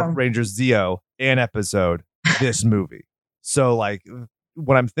 Power Rangers Zeo, an episode, this movie. So like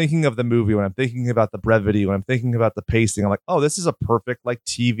when I'm thinking of the movie, when I'm thinking about the brevity, when I'm thinking about the pacing, I'm like, oh, this is a perfect like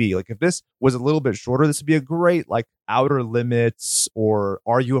TV. Like if this was a little bit shorter, this would be a great like Outer Limits or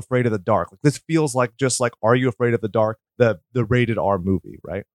Are You Afraid of the Dark? Like this feels like just like Are You Afraid of the Dark, the rated R movie,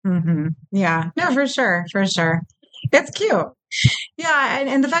 right? Mm-hmm. Yeah, no, for sure. It's cute. Yeah,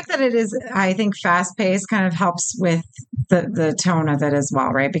 and the fact that it is, I think, fast paced kind of helps with the tone of it as well,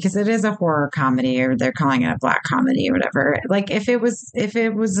 right? Because it is a horror comedy, or they're calling it a black comedy or whatever. Like if it was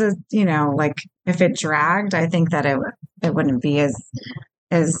a, like if it dragged, I think that it wouldn't be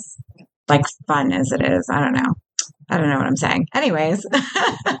as like fun as it is. I don't know what I'm saying. Anyways.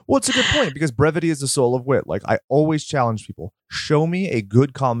 Well, it's a good point because brevity is the soul of wit. Like I always challenge people, show me a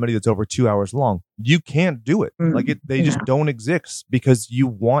good comedy that's over 2 hours long. You can't do it. They just don't exist because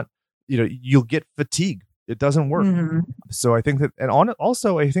you'll get fatigue. It doesn't work. So I think that,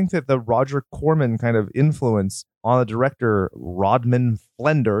 I think that the Roger Corman kind of influence on the director Rodman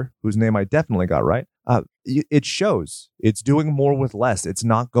Flender, whose name I definitely got right, it shows. It's doing more with less. It's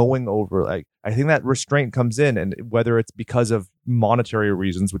not going over. Like I think that restraint comes in, and whether it's because of monetary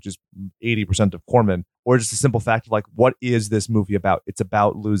reasons, which is 80% of Corman, or just a simple fact of like, what is this movie about? It's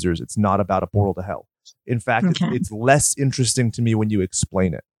about losers. It's not about a portal to hell. In fact, it's less interesting to me when you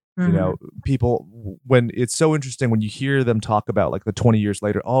explain it. People, when it's so interesting when you hear them talk about like the 20 years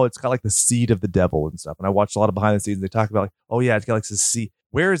later, oh, it's got like the seed of the devil and stuff. And I watched a lot of behind the scenes. And they talk about like, oh yeah, it's got like this seed.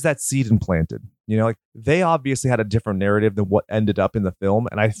 Where is that seed implanted? Like they obviously had a different narrative than what ended up in the film.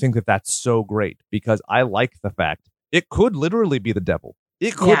 And I think that that's so great because I like the fact it could literally be the devil.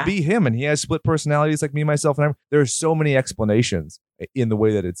 It could be him, and he has split personalities like me, myself, and there are so many explanations in the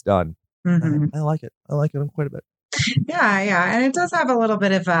way that it's done. I like it. I like it quite a bit. Yeah, and it does have a little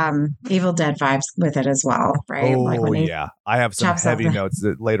bit of Evil Dead vibes with it as well, right? Oh, like yeah. I have some heavy notes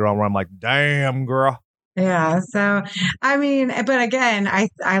that later on where I'm like, damn, girl. Yeah, so I mean, but again,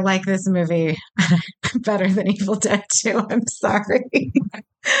 I like this movie better than Evil Dead 2. I'm sorry.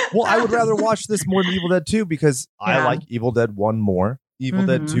 Well, I would rather watch this more than Evil Dead 2 because I like Evil Dead 1 more. Evil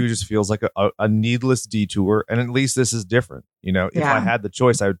Dead 2 just feels like a needless detour, and at least this is different. If I had the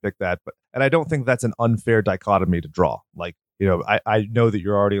choice, I would pick that. And I don't think that's an unfair dichotomy to draw. Like, I know that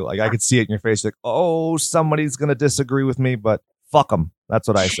you're already like, I could see it in your face, like, oh, somebody's going to disagree with me, but fuck them. That's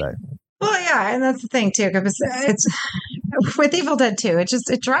what I say. Well, yeah, and that's the thing too, because it's with Evil Dead 2,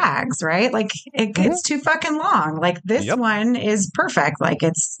 it drags, right? Like it's too fucking long. Like this one is perfect. Like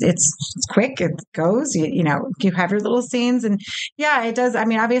it's quick, it goes. You have your little scenes, and yeah, it does. I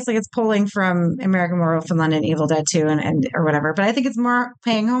mean, obviously, it's pulling from American Werewolf in London, Evil Dead 2, and or whatever. But I think it's more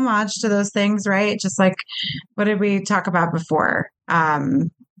paying homage to those things, right? Just like what did we talk about before? What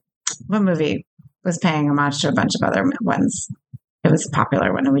movie was paying homage to a bunch of other ones? It was a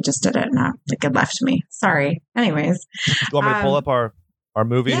popular one, and we just did it, and it left me. Sorry. Anyways. Do you want me to pull up our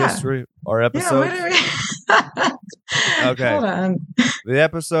movie history, our episodes? Okay. Hold on. The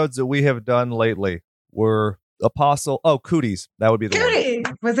episodes that we have done lately were Cooties. That would be the Cooties.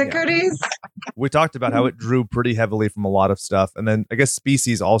 one. Was it Cooties? We talked about how it drew pretty heavily from a lot of stuff, and then I guess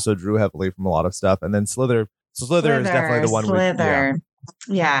Species also drew heavily from a lot of stuff, and then Slither. So Slither is definitely the one. Slither.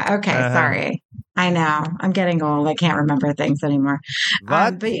 Yeah. Okay. Sorry. I know. I'm getting old. I can't remember things anymore.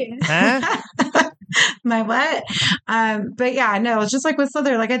 What? My what? But yeah, no, it's just like with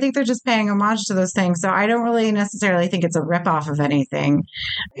Slither. Like I think they're just paying homage to those things. So I don't really necessarily think it's a ripoff of anything.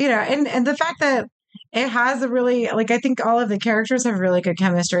 And the fact that it has a really, like, I think all of the characters have really good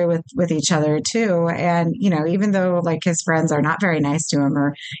chemistry with each other too. And, even though like his friends are not very nice to him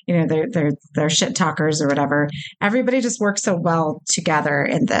or, they're shit talkers or whatever, everybody just works so well together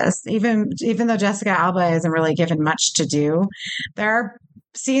in this. Even though Jessica Alba isn't really given much to do, there are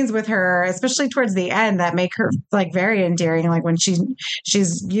scenes with her, especially towards the end, that make her like very endearing. Like when she's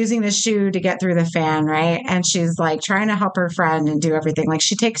using the shoe to get through the fan, right? And she's like trying to help her friend and do everything. Like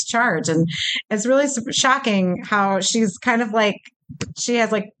she takes charge, and it's really shocking how she's kind of like she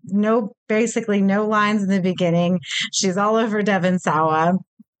has like basically no lines in the beginning. She's all over Devon Sawa.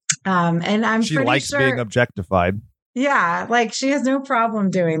 And she likes being objectified. Yeah, like she has no problem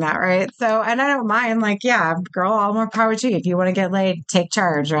doing that, right? So, and I don't mind, like, yeah, girl, all more power to you. If you want to get laid, take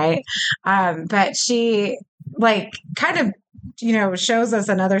charge, right? But she, like, kind of, shows us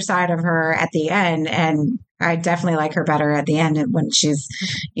another side of her at the end, and I definitely like her better at the end when she's,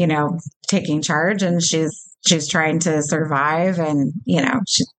 taking charge and she's trying to survive, and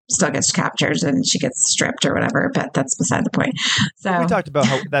she still gets captured and she gets stripped or whatever, but that's beside the point. So we talked about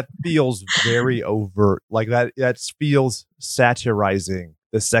how that feels very overt, like that feels satirizing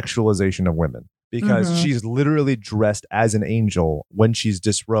the sexualization of women, because she's literally dressed as an angel when she's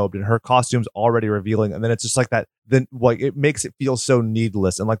disrobed and her costume's already revealing, and then it's just like that, then like it makes it feel so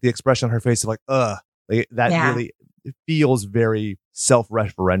needless, and like the expression on her face of like really, it feels very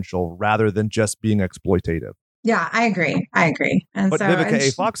self-referential rather than just being exploitative. Yeah, I agree. And but Vivica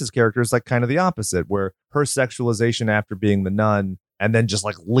A. Fox's character is like kind of the opposite, where her sexualization after being the nun and then just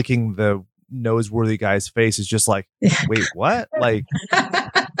like licking the noseworthy guy's face is just like, wait, what? Like,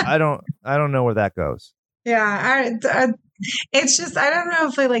 I don't know where that goes. Yeah, it's just, I don't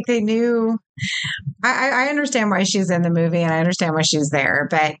know if they knew. I understand why she's in the movie and I understand why she's there,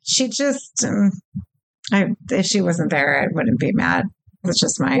 but she just, if she wasn't there, I wouldn't be mad. That's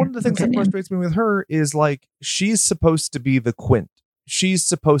just my one of the things opinion. That frustrates me with her is like she's supposed to be the Quint. She's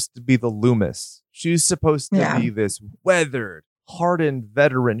supposed to be the Loomis. She's supposed to be this weathered, hardened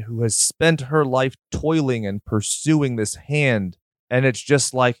veteran who has spent her life toiling and pursuing this hand. And it's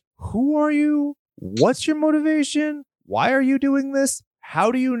just like, who are you? What's your motivation? Why are you doing this?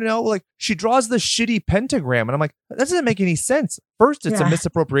 How do you know? Like, she draws the shitty pentagram, and I'm like, that doesn't make any sense. First, it's a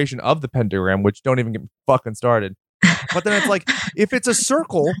misappropriation of the pentagram, which don't even get me fucking started. But then it's like, if it's a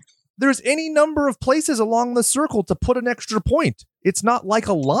circle, there's any number of places along the circle to put an extra point. It's not like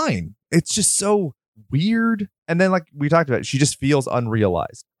a line. It's just so weird. And then, like we talked about, she just feels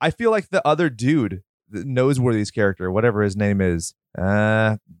unrealized. I feel like the other dude, the Noseworthy's character, whatever his name is,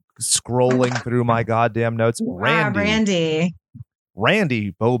 scrolling through my goddamn notes, Randy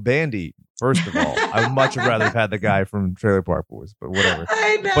Bo Bandy. First of all, I would much rather have had the guy from Trailer Park Boys, but whatever.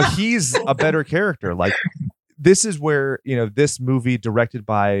 I know. But he's a better character. Like, this is where, this movie directed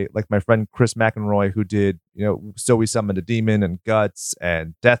by like my friend Chris McEnroy, who did, So We Summoned a Demon and Guts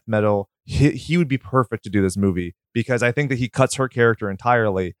and Death Metal. He would be perfect to do this movie, because I think that he cuts her character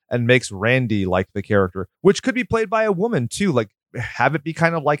entirely and makes Randy like the character, which could be played by a woman too. Like, have it be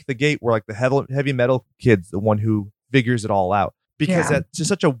kind of like The Gate, where like the heavy metal kid's the one who figures it all out, because that's just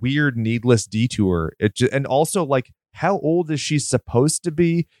such a weird, needless detour. And also, like, how old is she supposed to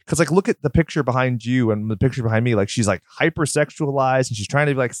be? Because like, look at the picture behind you and the picture behind me. Like, she's like hypersexualized and she's trying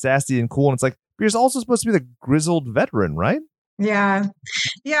to be like sassy and cool. And it's like, you're also supposed to be the grizzled veteran, right? Yeah,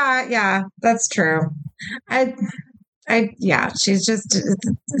 that's true. She's just,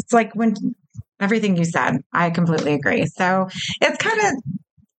 it's like when everything you said, I completely agree. So it's kind of,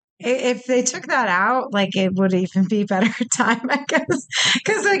 if they took that out, like, it would even be better time, I guess.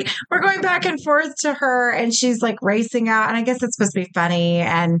 Because like, we're going back and forth to her and she's like racing out, and I guess it's supposed to be funny,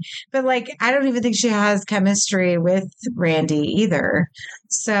 but like, I don't even think she has chemistry with Randy either.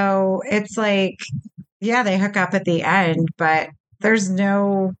 So it's like, yeah, they hook up at the end, but there's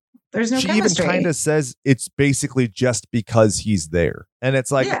no she chemistry. Even kind of says it's basically just because he's there, and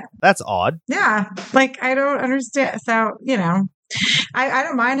it's like, that's odd. Yeah, like, I don't understand. So I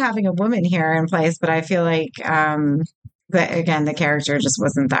don't mind having a woman here in place, but I feel like the character just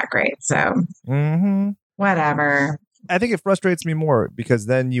wasn't that great. So whatever. I think it frustrates me more, because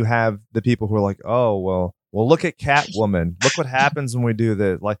then you have the people who are like, oh, well, look at Catwoman. Look what happens when we do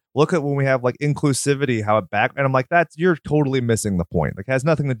this. Like, look at when we have like inclusivity, how it back. And I'm like, you're totally missing the point. Like, it has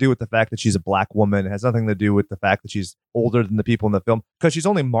nothing to do with the fact that she's a black woman. It has nothing to do with the fact that she's older than the people in the film, because she's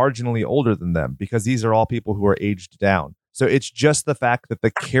only marginally older than them, because these are all people who are aged down. So it's just the fact that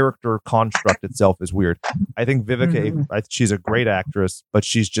the character construct itself is weird. I think Vivica, she's a great actress, but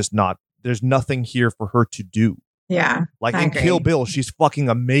she's just not, there's nothing here for her to do. Yeah. Like in Kill Bill, she's fucking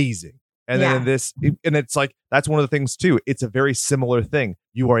amazing. And then in this, and it's like, that's one of the things too. It's a very similar thing.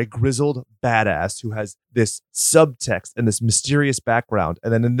 You are a grizzled badass who has this subtext and this mysterious background.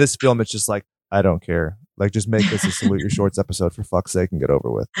 And then in this film, it's just like, I don't care. Like, just make this a Salute Your Shorts episode, for fuck's sake, and get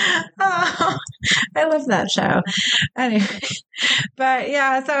over with. Oh, I love that show. Anyway, but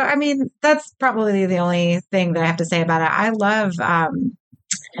yeah, so I mean, that's probably the only thing that I have to say about it.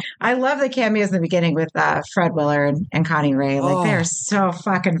 I love the cameos in the beginning with Fred Willard and Connie Ray. Like, they're so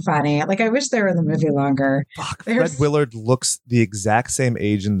fucking funny. Like, I wish they were in the movie longer. Fred Willard looks the exact same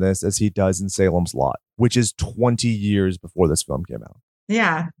age in this as he does in Salem's Lot, which is 20 years before this film came out.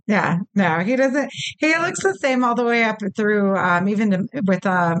 Yeah. No, he doesn't. He looks the same all the way up through with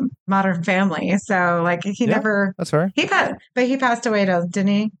Modern Family. So like he never. That's right. But he passed away, didn't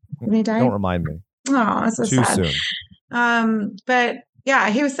he? Didn't he die? Don't remind me. Oh, that's so too sad. Soon. But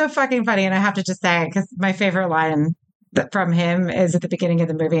yeah, he was so fucking funny, and I have to just say, because my favorite line from him is at the beginning of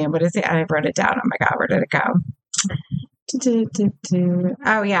the movie, and what is it? I wrote it down. Oh my god, where did it go?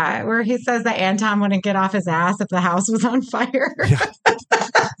 Oh yeah, where he says that Anton wouldn't get off his ass if the house was on fire. Yeah.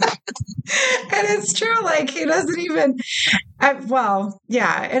 And it's true, like he doesn't even. And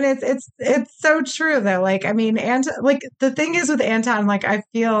it's so true though. Like I mean, like the thing is with Anton, like I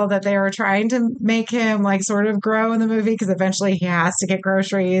feel that they were trying to make him like sort of grow in the movie because eventually he has to get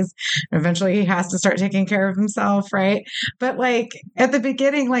groceries, and eventually he has to start taking care of himself, right? But like at the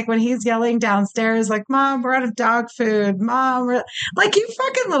beginning, like when he's yelling downstairs, like "Mom, we're out of dog food, Mom," like you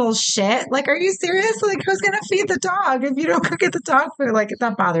fucking little shit. Like, are you serious? Like, who's gonna feed the dog if you don't go get the dog food? Like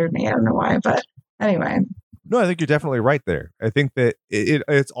that bothered me. I don't know why, but anyway. No, I think you're definitely right there. I think that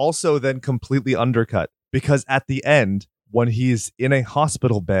it's also then completely undercut because at the end, when he's in a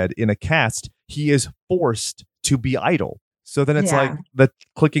hospital bed in a cast, he is forced to be idle. So then it's like the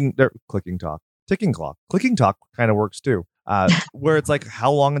ticking clock kind of works too. Where it's like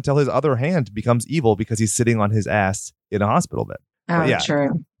how long until his other hand becomes evil because he's sitting on his ass in a hospital bed. Oh, yeah.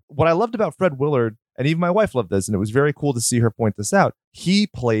 True. What I loved about Fred Willard, and even my wife loved this, and it was very cool to see her point this out. He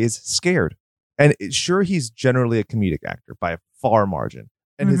plays scared. And sure, he's generally a comedic actor by a far margin.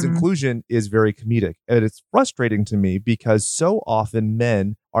 And his inclusion is very comedic. And it's frustrating to me because so often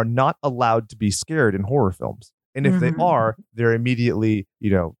men are not allowed to be scared in horror films. And if they are, they're immediately,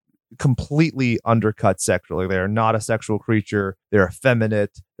 completely undercut sexually. They're not a sexual creature. They're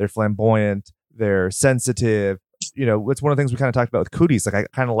effeminate. They're flamboyant. They're sensitive. It's one of the things we kind of talked about with Cooties. Like I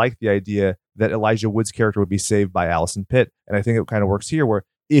kind of like the idea that Elijah Wood's character would be saved by Allison Pitt. And I think it kind of works here where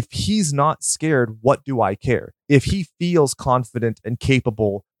if he's not scared, what do I care? If he feels confident and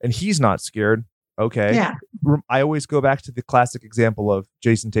capable and he's not scared, okay. Yeah. I always go back to the classic example of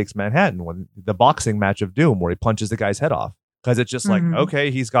Jason Takes Manhattan, when the boxing match of doom where he punches the guy's head off. Because it's just like,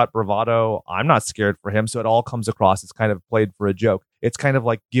 okay, he's got bravado. I'm not scared for him. So it all comes across. It's kind of played for a joke. It's kind of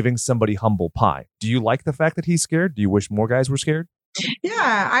like giving somebody humble pie. Do you like the fact that he's scared? Do you wish more guys were scared?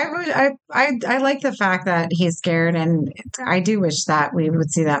 Yeah, I like the fact that he's scared, and I do wish that we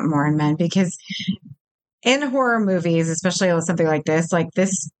would see that more in men, because in horror movies, especially with something like this,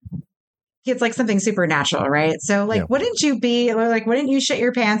 it's like something supernatural, right? So wouldn't you shit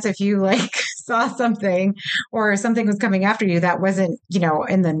your pants if you like saw something or something was coming after you that wasn't,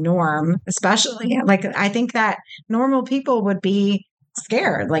 in the norm, especially like I think that normal people would be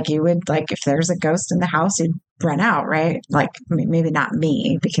scared. Like you would, like if there's a ghost in the house, you'd run out, right? Like maybe not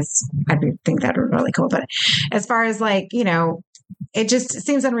me, because I think that would be really cool. But as far as it just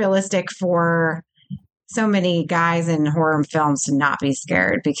seems unrealistic for so many guys in horror films to not be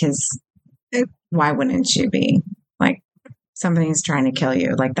scared, because why wouldn't you be? Like somebody's trying to kill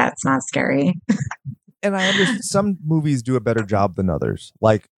you. Like that's not scary. And I understand some movies do a better job than others.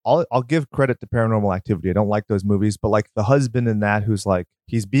 Like I'll give credit to Paranormal Activity. I don't like those movies, but like the husband in that, who's like,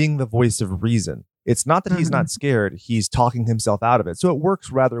 he's being the voice of reason. It's not that he's not scared. He's talking himself out of it. So it works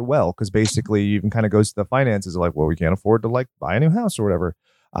rather well, because basically even kind of goes to the finances of like, well, we can't afford to like buy a new house or whatever.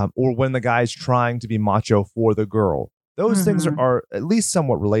 Or when the guy's trying to be macho for the girl. Those things are at least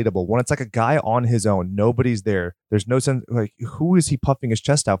somewhat relatable. When it's like a guy on his own, nobody's there. There's no sense, like, who is he puffing his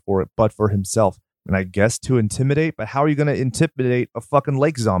chest out for it but for himself? And I guess to intimidate, but how are you going to intimidate a fucking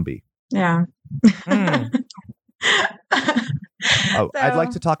lake zombie? Yeah. I'd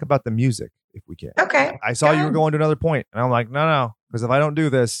like to talk about the music if we can. Okay. I saw you were going to another point, and I'm like, no, because if I don't do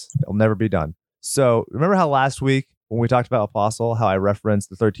this, it'll never be done. So remember how last week when we talked about Apostle, how I referenced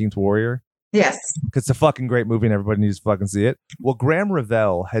the 13th Warrior? Yes. Because it's a fucking great movie and everybody needs to fucking see it. Well, Graham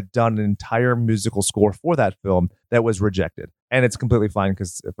Revell had done an entire musical score for that film that was rejected. And it's completely fine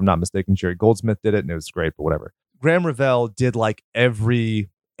because, if I'm not mistaken, Jerry Goldsmith did it and it was great, but whatever. Graham Revell did like every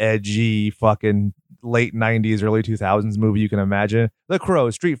edgy fucking late 90s, early 2000s movie you can imagine. The Crow,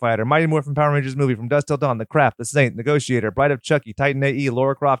 Street Fighter, Mighty Morphin Power Rangers movie, From Dusk Till Dawn, The Craft, The Saint, Negotiator, Bride of Chucky, Titan AE,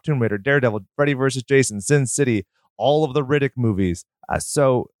 Lara Croft, Tomb Raider, Daredevil, Freddy vs. Jason, Sin City, all of the Riddick movies.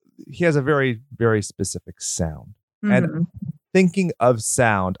 So he has a very, very specific sound. And thinking of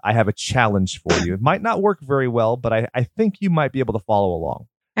sound, I have a challenge for you. It might not work very well, but I think you might be able to follow along.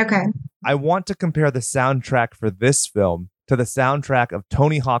 Okay. I want to compare the soundtrack for this film to the soundtrack of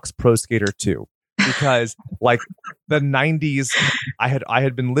Tony Hawk's Pro Skater 2. because like the 90s, I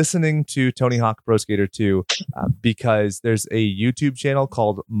had been listening to Tony Hawk Pro Skater 2 because there's a YouTube channel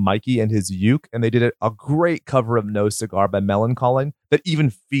called Mikey and His Uke, and they did a great cover of No Cigar by Melon that even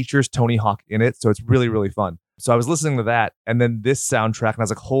features Tony Hawk in it. So it's really, really fun. So I was listening to that and then this soundtrack, and I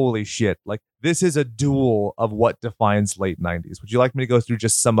was like, holy shit, like this is a duel of what defines late 90s. Would you like me to go through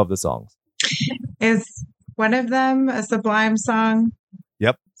just some of the songs? Is one of them a Sublime song?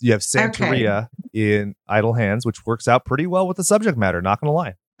 Yep. You have Santeria in Idle Hands, which works out pretty well with the subject matter, not gonna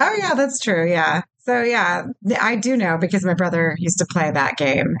lie. Oh yeah, that's true. Yeah. So yeah, I do know because my brother used to play that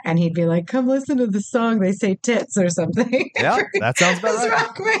game and he'd be like, come listen to the song, they say tits or something. Yeah, that sounds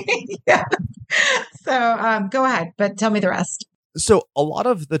about right. Yeah. So go ahead, but tell me the rest. So a lot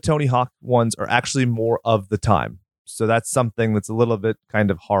of the Tony Hawk ones are actually more of the time. So that's something that's a little bit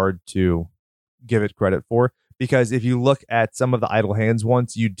kind of hard to give it credit for. Because if you look at some of the Idle Hands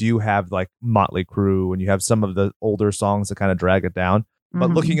ones, you do have like Motley Crue and you have some of the older songs that kind of drag it down.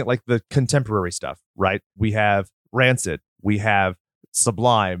 But looking at like the contemporary stuff, right? We have Rancid, we have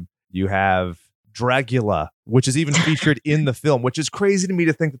Sublime, you have Dragula, which is even featured in the film, which is crazy to me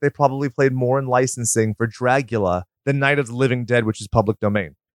to think that they probably played more in licensing for Dragula than Night of the Living Dead, which is public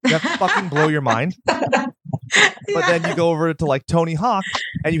domain. That fucking blow your mind. But then you go over to like Tony Hawk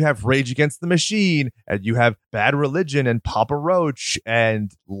and you have Rage Against the Machine and you have Bad Religion and Papa Roach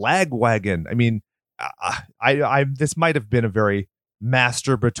and Lagwagon. I mean, I this might have been a very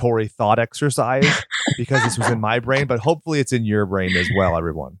masturbatory thought exercise because this was in my brain, but hopefully it's in your brain as well,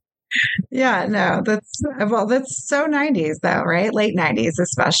 everyone. Yeah, no, that's so 90s though, right? Late 90s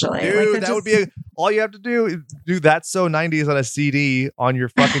especially. Dude, like that would be all you have to do is do That's So 90s on a CD on your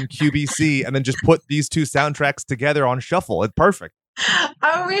fucking QBC and then just put these two soundtracks together on shuffle. It's perfect.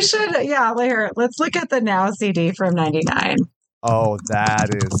 Oh, we should. Yeah, later. Let's look at the Now CD from 99. Oh,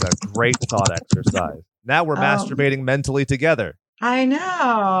 that is a great thought exercise. Now we're masturbating mentally together. I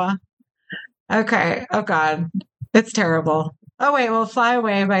know. Okay. Oh, God. It's terrible. Oh, wait. Well, Fly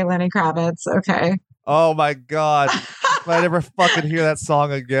Away by Lenny Kravitz. Okay. Oh, my God. If I ever fucking hear that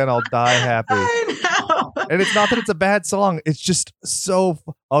song again, I'll die happy. I know. And it's not that it's a bad song. It's just so...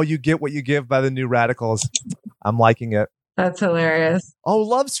 Oh, You Get What You Give by the New Radicals. I'm liking it. That's hilarious. Oh,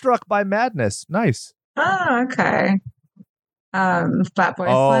 Love Struck by Madness. Nice. Oh, okay.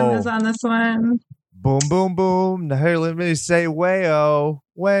 Fatboy Slim is on this one. Boom, boom, boom. Now here, let me say way-oh,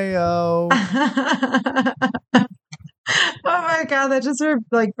 way-oh. Oh my God, that just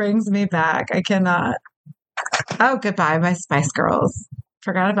like brings me back. I cannot. Oh, Goodbye, My Spice Girls.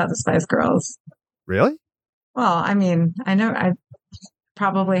 Forgot about the Spice Girls. Really? Well, I mean, I know I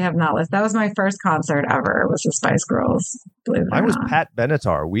probably have not listened. That was my first concert ever, was the Spice Girls. Mine was Pat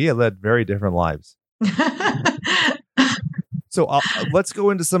Benatar. We led very different lives. So let's go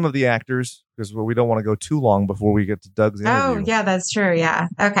into some of the actors because we don't want to go too long before we get to Doug's interview. Oh, yeah, that's true. Yeah.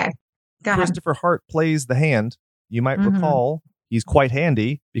 Okay. Go ahead. Christopher Hart plays the Hand. You might recall he's quite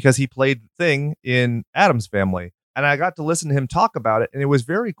handy because he played Thing in Addams Family. And I got to listen to him talk about it. And it was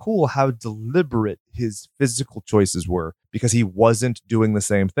very cool how deliberate his physical choices were because he wasn't doing the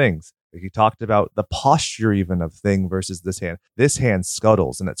same things. Like he talked about the posture even of Thing versus this hand. This hand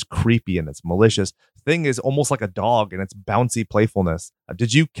scuttles and it's creepy and it's malicious. Thing is almost like a dog and it's bouncy playfulness.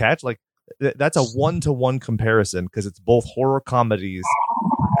 Did you catch like that's a 1-to-1 comparison because it's both horror comedies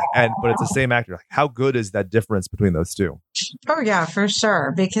but it's the same actor. Like, how good is that difference between those two? Oh yeah, for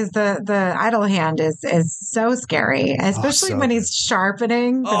sure. Because the Idle Hand is so scary, especially when he's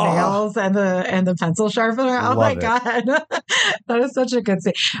sharpening the nails and the pencil sharpener. Oh my God, that is such a good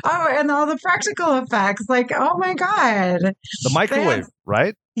scene. Oh, and all the practical effects, like oh my God, the microwave,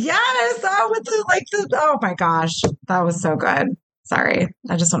 right? Yes. Oh my gosh, that was so good. Sorry,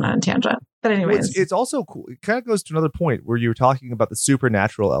 I just went on a tangent. But anyways. It's also cool. It kind of goes to another point where you were talking about the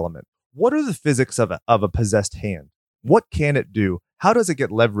supernatural element. What are the physics of a possessed hand? What can it do? How does it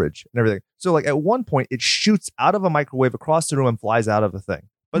get leverage and everything? So like at one point, it shoots out of a microwave across the room and flies out of a thing.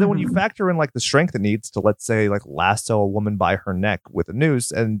 But then when you factor in like the strength it needs to, let's say, like lasso a woman by her neck with a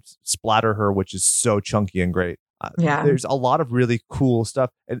noose and splatter her, which is so chunky and great. There's a lot of really cool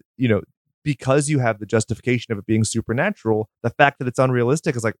stuff. And, you know, because you have the justification of it being supernatural, the fact that it's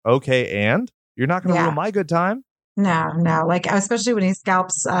unrealistic is like, okay, and you're not going to ruin my good time. No. Like, especially when he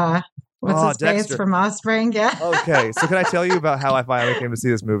scalps, what's his face from Offspring? Yeah. Okay. So can I tell you about how I finally came to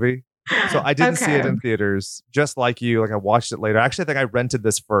see this movie? So I didn't see it in theaters, just like you. Like I watched it later. Actually, I think I rented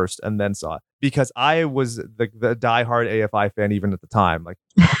this first and then saw it because I was the diehard AFI fan even at the time, like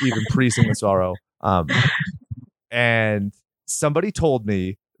even pre-Sing the Sorrow. And somebody told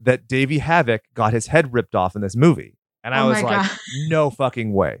me that Davey Havok got his head ripped off in this movie. And I was like, no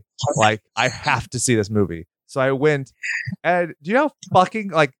fucking way. Like, I have to see this movie. So I went, and do you know fucking,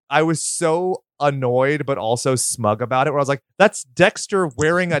 like, I was so annoyed but also smug about it, where I was like, that's Dexter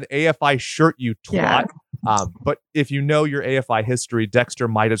wearing an AFI shirt, you twat. Yeah. But if you know your AFI history, Dexter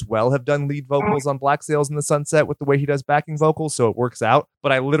might as well have done lead vocals on Black Sails in the Sunset with the way he does backing vocals, so it works out.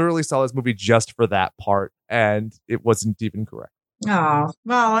 But I literally saw this movie just for that part, and it wasn't even correct. Oh,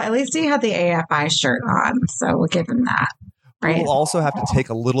 well, at least he had the AFI shirt on, so we'll give him that. Right. We'll also have to take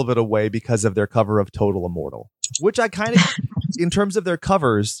a little bit away because of their cover of Total Immortal, which I kind of, in terms of their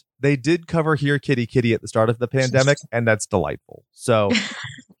covers, they did cover Here Kitty Kitty at the start of the pandemic, and that's delightful. So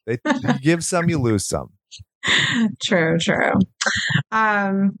you give some, you lose some. True.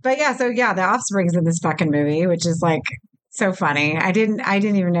 But yeah, so yeah, The Offspring's in this fucking movie, which is like so funny. I didn't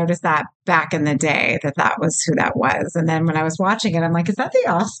even notice that back in the day that was who that was. And then when I was watching it, I'm like, is that The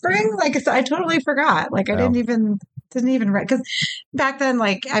Offspring? Like, I totally forgot. Like, I didn't even read, because back then,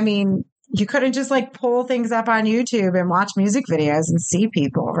 like, I mean, you couldn't just like pull things up on YouTube and watch music videos and see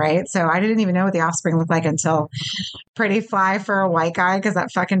people, right? So I didn't even know what The Offspring looked like until Pretty Fly for a White Guy, because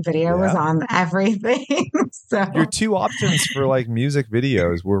that fucking video was on everything. So your two options for like music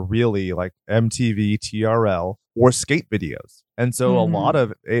videos were really like MTV, TRL, or skate videos. And so a lot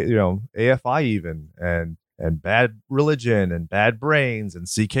of, AFI even, and Bad Religion and Bad Brains and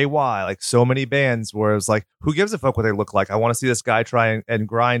CKY, like so many bands where it's like, who gives a fuck what they look like? I want to see this guy try and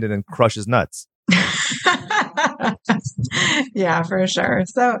grind and then crush his nuts. Yeah, for sure.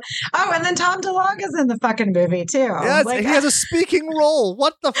 So, and then Tom DeLonge is in the fucking movie too. Yes, like, he has a speaking role.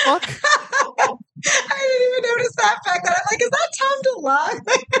 What the fuck? I didn't even notice that fact. That I'm like, is that Tom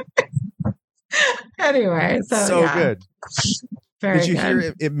DeLonge? Anyway, so yeah. Good. Very Did you good.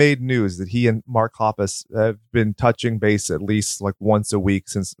 hear it made news that he and Mark Hoppus have been touching base at least like once a week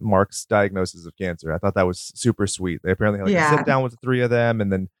since Mark's diagnosis of cancer? I thought that was super sweet. They apparently had a sit down with the three of them,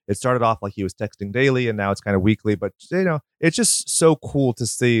 and then it started off like he was texting daily, and now it's kind of weekly. But it's just so cool to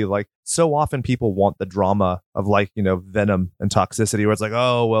see. Like, so often people want the drama of like, Venom and Toxicity, where it's like,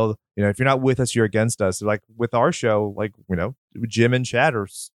 oh well, if you're not with us, you're against us. Like with our show, like Jim and Chad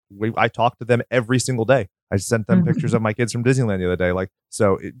I talk to them every single day. I sent them pictures of my kids from Disneyland the other day. Like,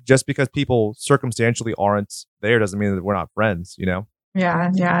 so just because people circumstantially aren't there doesn't mean that we're not friends, Yeah.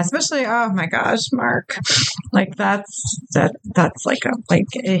 Especially, oh my gosh, Mark. Like that's like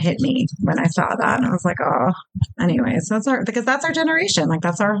it hit me when I saw that, and I was like, oh. Anyways, that's our generation. Like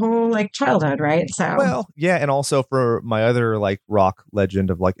that's our whole like childhood, right? So well, yeah, and also for my other like rock legend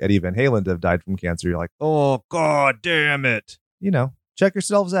of like Eddie Van Halen to have died from cancer, you're like, oh god damn it. Check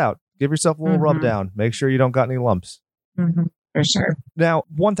yourselves out. Give yourself a little rub down. Make sure you don't got any lumps. Mm-hmm. For sure. Now,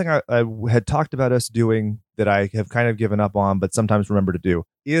 one thing I had talked about us doing that I have kind of given up on, but sometimes remember to do,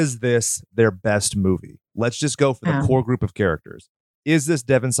 is this their best movie? Let's just go for the core group of characters. Is this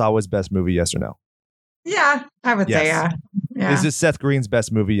Devon Sawa's best movie, yes or no? Yeah, I would say yeah. Is this Seth Green's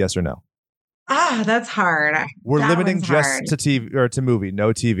best movie, yes or no? That's hard. We're limiting just to TV or to movie, no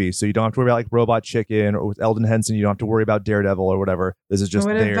TV. So you don't have to worry about like Robot Chicken, or with Eldon Henson, you don't have to worry about Daredevil or whatever. This is just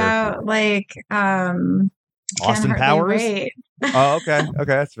what about like Austin Powers? Oh, okay,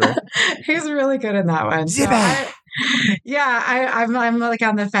 that's right. He's really good in that one. So I'm like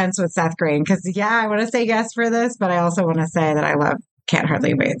on the fence with Seth Green, because I want to say yes for this, but I also want to say that I love Can't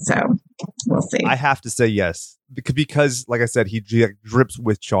Hardly Wait. So we'll see. I have to say yes, because like I said, he drips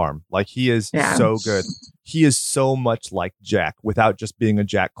with charm. Like he is so good. He is so much like Jack without just being a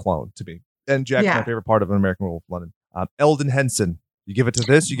Jack clone to me. And Jack's my favorite part of An American Werewolf in London. Eldon Henson. You give it to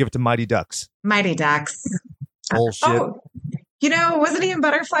this, you give it to Mighty Ducks. Mighty Ducks. Bullshit. Wasn't he in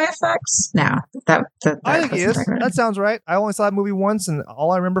Butterfly Effects? No. I think he is. That sounds right. I only saw that movie once, and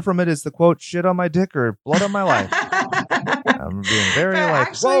all I remember from it is the quote, shit on my dick or blood on my life. I'm being very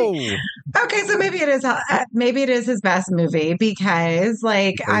whoa. Okay, so maybe it is his best movie, because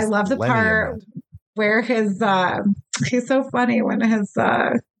like I love the part where his he's so funny when his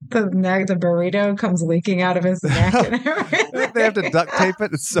the burrito comes leaking out of his neck and everything. They have to duct tape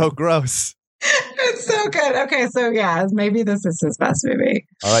it. It's so gross. It's so good. Okay, so maybe this is his best movie.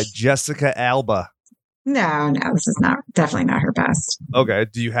 All right, Jessica Alba. No, this is definitely not her best. Okay,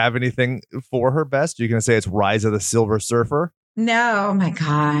 do you have anything for her best? Are you going to say it's Rise of the Silver Surfer? No, oh my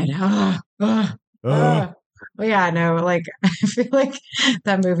God. Well, yeah, no, like I feel like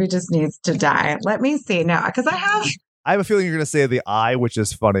that movie just needs to die. Let me see. No, because I have a feeling you're going to say The Eye, which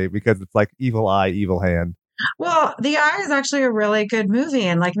is funny because it's like evil eye, evil hand. Well, The Eye is actually a really good movie,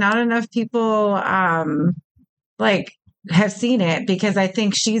 and like not enough people like have seen it because I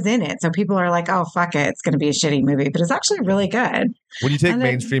think she's in it. So people are like, oh, fuck it. It's going to be a shitty movie, but it's actually really good. When you take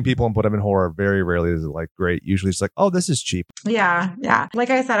mainstream people and put them in horror, very rarely is it like great. Usually it's like, oh, this is cheap. Yeah. Yeah.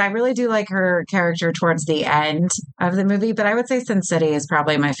 Like I said, I really do like her character towards the end of the movie, but I would say Sin City is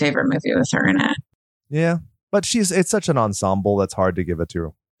probably my favorite movie with her in it. Yeah. But it's such an ensemble that's hard to give it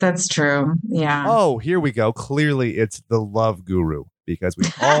to. That's true. Yeah. Oh, here we go. Clearly it's The Love Guru, because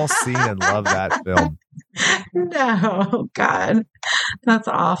we've all seen and love that film. No, God, that's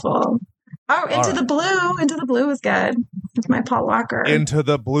awful. Oh, Into the Blue. Into the Blue is good. It's my Paul Walker. Into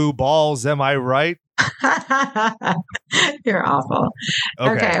the Blue Balls, am I right? You're awful.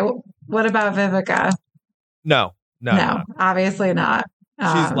 Okay. What about Vivica? No, obviously not.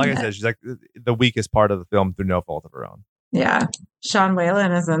 She's like I said, she's like the weakest part of the film through no fault of her own. Yeah. Sean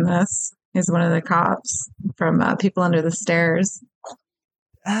Whalen is in this. He's one of the cops from People Under the Stairs.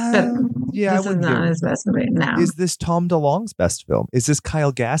 But yeah, this is not his best movie. No. Is this Tom DeLonge's best film? Is this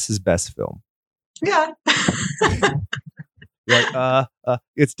Kyle Gass's best film? Yeah. Like,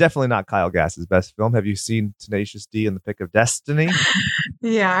 it's definitely not Kyle Gass's best film. Have you seen Tenacious D and The Pick of Destiny?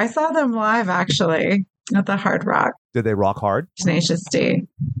 Yeah, I saw them live actually at the Hard Rock. Did they rock hard? Tenacious D.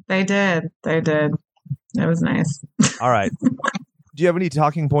 They did. It was nice. All right. Do you have any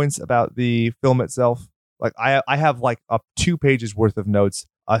talking points about the film itself? Like I have like up 2 pages worth of notes,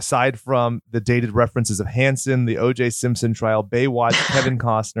 aside from the dated references of Hanson, the O.J. Simpson trial, Baywatch, Kevin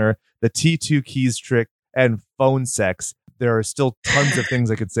Costner, the T2 Keys trick, and phone sex. There are still tons of things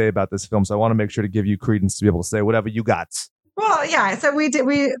I could say about this film, so I want to make sure to give you credence to be able to say whatever you got. Well, yeah. So we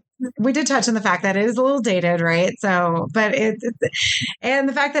did touch on the fact that it is a little dated, right? So, but and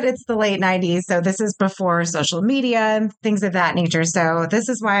the fact that it's the late 90s. So this is before social media and things of that nature. So this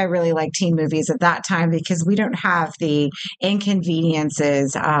is why I really like teen movies at that time, because we don't have the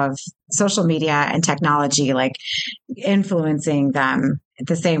inconveniences of social media and technology, like influencing them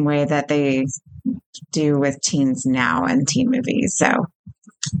the same way that they do with teens now and teen movies. So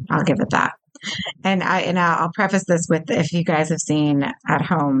I'll give it that. And I'll preface this with, if you guys have seen at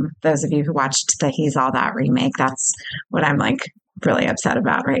home, those of you who watched the He's All That remake, that's what I'm like really upset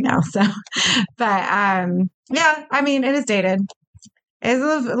about right now. So, but yeah, I mean, it is dated. It's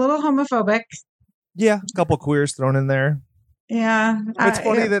a little homophobic. Yeah, a couple queers thrown in there. Yeah. It's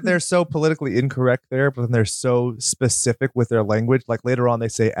funny that they're so politically incorrect there, but then they're so specific with their language. Like later on, they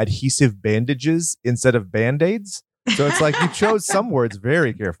say adhesive bandages instead of Band-Aids. So it's like you chose some words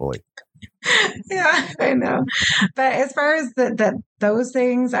very carefully. Yeah, I know. But as far as those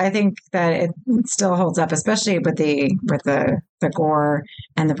things, I think that it still holds up, especially with the gore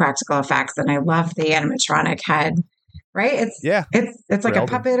and the practical effects. And I love the animatronic head. Right? It's like a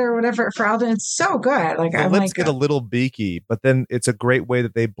puppet or whatever for Alden. It's so good. Like the lips get a little beaky, but then it's a great way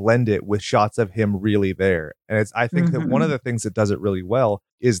that they blend it with shots of him really there. And I think that one of the things that does it really well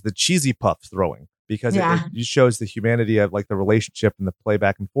is the cheesy puff throwing, because it shows the humanity of like the relationship and the play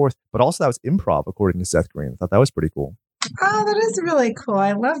back and forth. But also that was improv, according to Seth Green. I thought that was pretty cool. Oh, that is really cool.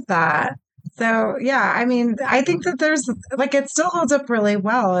 I love that. So, yeah, I mean, I think that there's like, it still holds up really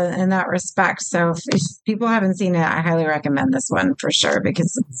well in that respect. So if people haven't seen it, I highly recommend this one for sure,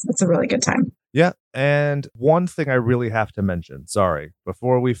 because it's a really good time. Yeah. And one thing I really have to mention, sorry,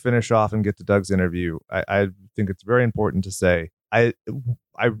 before we finish off and get to Doug's interview, I think it's very important to say, I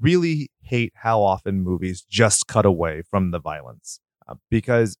really hate how often movies just cut away from the violence,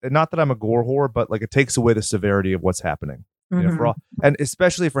 because not that I'm a gore whore, but like it takes away the severity of what's happening. You know, and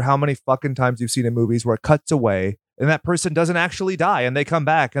especially for how many fucking times you've seen in movies where it cuts away and that person doesn't actually die and they come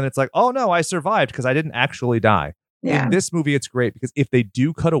back and it's like, oh no, I survived because I didn't actually die. Yeah. In this movie, it's great because if they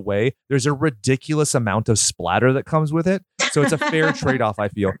do cut away, there's a ridiculous amount of splatter that comes with it. So it's a fair trade-off, I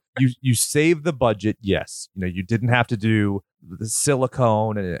feel. You save the budget, yes. You know, you didn't have to do the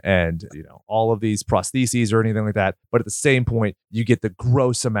silicone and you know, all of these prostheses or anything like that. But at the same point, you get the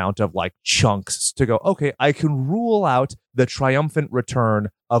gross amount of like chunks to go, okay, I can rule out the triumphant return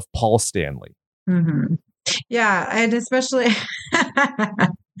of Paul Stanley. Mm-hmm. Yeah, and especially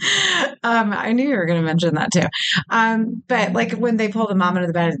I knew you were going to mention that too. But like when they pull the mom under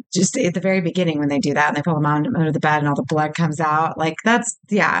the bed, just at the very beginning when they do that and they pull the mom under the bed and all the blood comes out, like that's,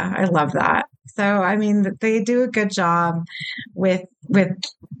 yeah, I love that. So, I mean, they do a good job with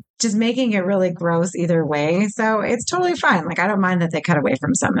just making it really gross either way. So it's totally fine. Like, I don't mind that they cut away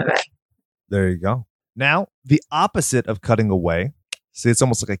from some of it. There you go. Now, the opposite of cutting away. See, it's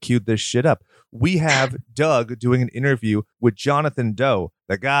almost like I queued this shit up. We have Doug doing an interview with Jonathan Doe,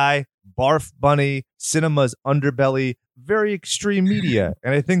 the guy, Barf Bunny, cinema's underbelly, very extreme media.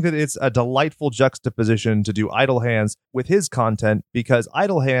 And I think that it's a delightful juxtaposition to do Idle Hands with his content, because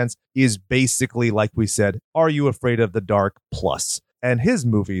Idle Hands is basically, like we said, Are You Afraid of the Dark plus? And his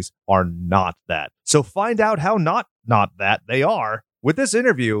movies are not that. So find out how not that they are with this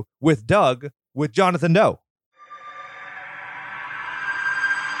interview with Doug with Jonathan Doe.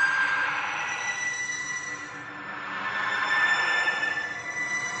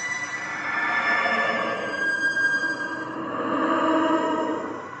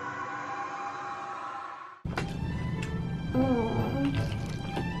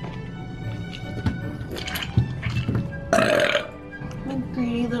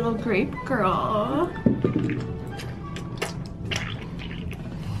 Grape girl.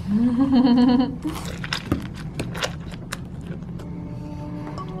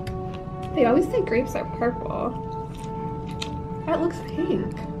 They always say grapes are purple. That looks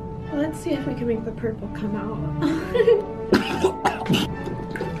pink. Well, let's see if we can make the purple come out.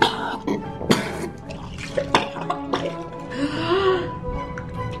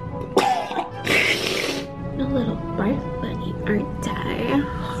 A little barf bunny, aren't I?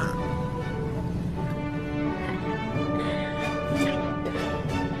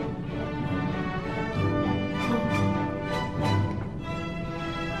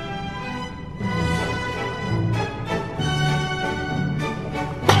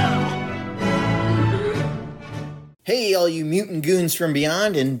 Hey, all you mutant goons from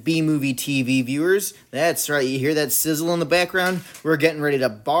beyond and B-Movie TV viewers. That's right, you hear that sizzle in the background? We're getting ready to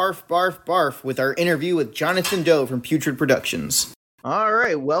barf, barf, barf with our interview with Jonathan Doe from Putrid Productions. All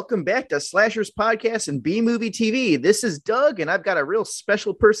right, welcome back to Slashers Podcast and B-Movie TV. This is Doug, and I've got a real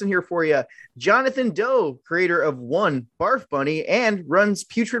special person here for you. Jonathan Doe, creator of One, Barf Bunny, and runs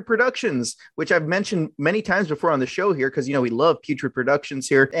Putrid Productions, which I've mentioned many times before on the show here because, you know, we love Putrid Productions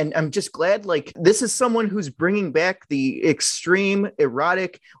here. And I'm just glad, like, this is someone who's bringing back the extreme,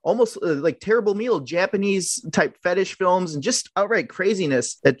 erotic, almost like Terrible Meal, Japanese type fetish films and just outright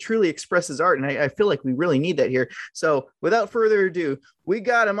craziness that truly expresses art. And I feel like we really need that here. So without further ado, we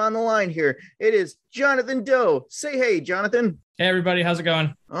got him on the line here. It is Jonathan Doe. Say hey, Jonathan. Hey, everybody. How's it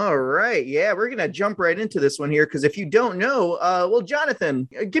going? All right. Yeah, we're going to jump right into this one here because if you don't know, well, Jonathan,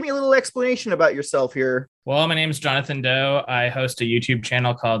 give me a little explanation about yourself here. Well, my name is Jonathan Doe. I host a YouTube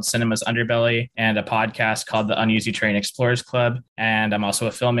channel called Cinema's Underbelly and a podcast called the Uneasy Train Explorers Club. And I'm also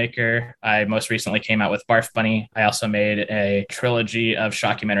a filmmaker. I most recently came out with Barf Bunny. I also made a trilogy of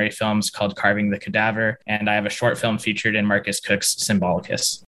shockumentary films called Carving the Cadaver. And I have a short film featured in Marcus Cook's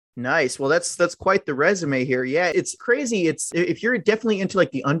Symbolicus. Nice. Well, that's quite the resume here. Yeah, it's crazy. It's if you're definitely into like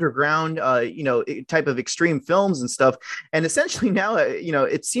the underground, type of extreme films and stuff. And essentially now,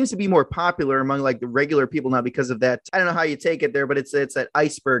 it seems to be more popular among like the regular people now because of that. I don't know how you take it there, but it's that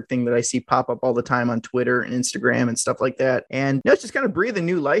iceberg thing that I see pop up all the time on Twitter and Instagram and stuff like that. And it's just kind of breathing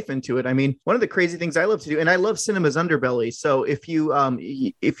new life into it. I mean, one of the crazy things I love to do, and I love Cinema's Underbelly. So if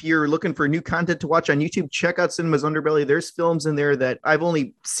if you're looking for new content to watch on YouTube, check out Cinema's Underbelly. There's films in there that I've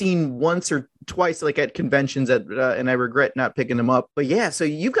only seen once or twice, like at conventions, and I regret not picking them up. But yeah, so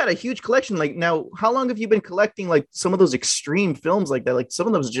you've got a huge collection. Like, now, how long have you been collecting like some of those extreme films like that? Like some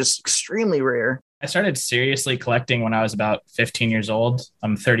of those are just extremely rare. I started seriously collecting when I was about 15 years old.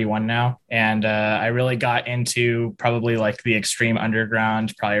 I'm 31 now. And I really got into probably like the extreme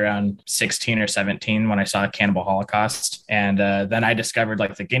underground, probably around 16 or 17 when I saw Cannibal Holocaust. And then I discovered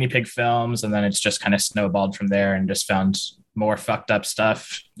like the guinea pig films. And then it's just kind of snowballed from there and just found more fucked up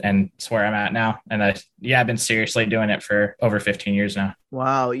stuff. And it's where I'm at now. And I've been seriously doing it for over 15 years now.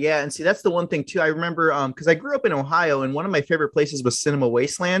 Wow. Yeah. And see, that's the one thing too. I remember because I grew up in Ohio and one of my favorite places was Cinema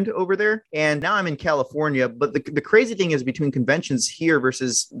Wasteland over there. And now I'm in California. But the crazy thing is between conventions here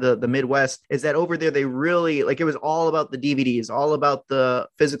versus the Midwest is that over there, they really like it was all about the DVDs, all about the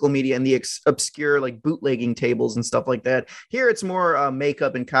physical media and the obscure like bootlegging tables and stuff like that. Here, it's more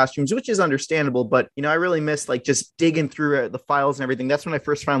makeup and costumes, which is understandable. But, I really miss like just digging through the files and everything. That's when I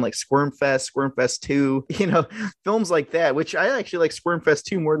first found like Squirmfest, Squirmfest 2, films like that, which I actually like Squirmfest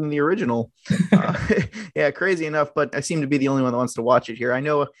 2 more than the original. Yeah, crazy enough, but I seem to be the only one that wants to watch it here. I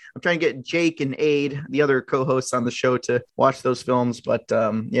know I'm trying to get Jake and Aid, the other co-hosts on the show, to watch those films, but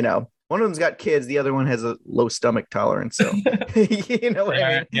one of them's got kids, the other one has a low stomach tolerance, so you know what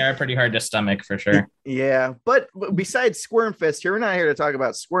I mean? Yeah, pretty hard to stomach for sure. Yeah, but besides Squirmfest here, we're not here to talk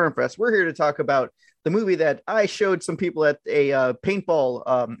about Squirmfest. We're here to talk about the movie that I showed some people at a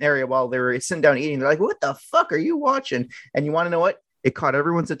paintball area while they were sitting down eating. They're like, "What the fuck are you watching?" And you want to know what? it caught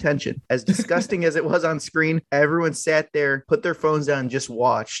everyone's attention. As disgusting as it was on screen, everyone sat there, put their phones down, just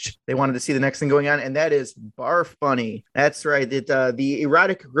watched. They wanted to see the next thing going on, and that is Barf Bunny. That's right, the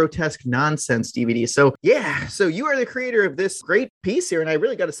erotic grotesque nonsense DVD. So yeah, so you are the creator of this great piece here, and I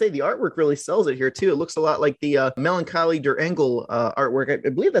really got to say the artwork really sells it here too. It looks a lot like the Melancholy der Engel artwork. I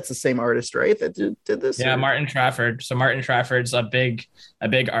believe that's the same artist, right? That did this. Yeah, Martin Trafford. So Martin Trafford's a big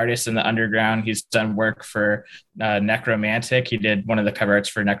artist in the underground. He's done work for Necromantic. He did one of the cover arts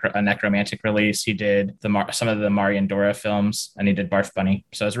for a Necromantic release. He did some of the Marian Dora films, and he did Barf Bunny.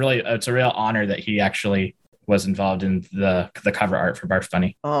 So it's a real honor that he actually was involved in the cover art for Barf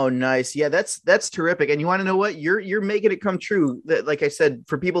Bunny. Oh, nice. Yeah, that's terrific. And you want to know what? You're making it come true. That, like I said,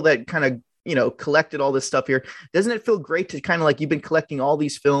 for people that kind of collected all this stuff here, doesn't it feel great to kind of like, you've been collecting all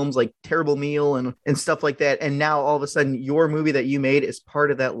these films like Terrible Meal and stuff like that, and now all of a sudden your movie that you made is part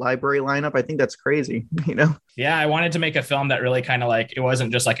of that library lineup? I think that's crazy. Yeah, I wanted to make a film that really kind of like, it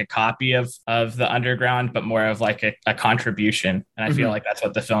wasn't just like a copy of the underground, but more of like a contribution. And I feel like that's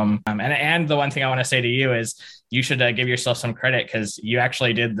what the film and the one thing I want to say to you is you should give yourself some credit, because you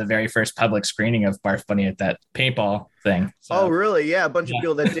actually did the very first public screening of Barf Bunny at that paintball thing. So, oh, really? Yeah, a bunch of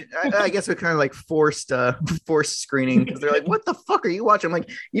people that did. I guess we're kind of like forced screening, because they're like, "What the fuck are you watching?" I'm like,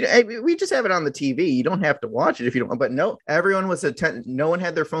 we just have it on the TV. You don't have to watch it if you don't. But no, everyone was no one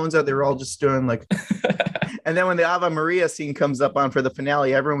had their phones out. They were all just doing like. And then when the Ave Maria scene comes up on for the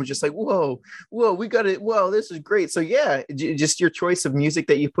finale, everyone was just like, whoa, we got it. Whoa, this is great. So yeah, just your choice of music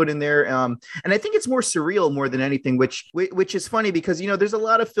that you put in there. And I think it's more surreal more than anything, which is funny, because, there's a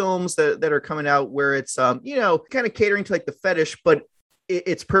lot of films that are coming out where it's, kind of catering to like the fetish, but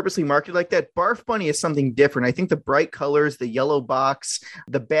it's purposely marketed like that. Barf Bunny is something different. I think the bright colors, the yellow box,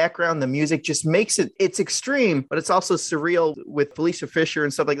 the background, the music just makes it's extreme, but it's also surreal with Felicia Fisher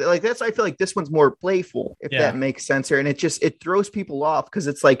and stuff like that. Like that's, I feel like this one's more playful, if that makes sense here. And it throws people off, because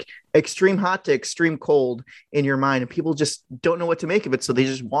it's like extreme hot to extreme cold in your mind, and people just don't know what to make of it. So they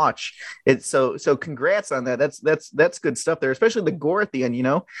just watch it. So congrats on that. That's good stuff there, especially the gore at the end,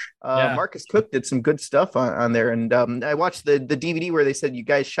 Marcus Cook did some good stuff on there. And I watched the DVD where they said you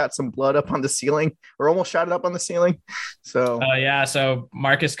guys shot some blood up on the ceiling, or almost shot it up on the ceiling. So so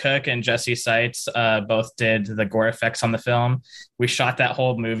Marcus Cook and Jesse Seitz both did the gore effects on the film. We shot that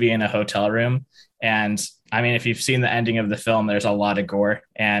whole movie in a hotel room, and I mean, if you've seen the ending of the film, there's a lot of gore,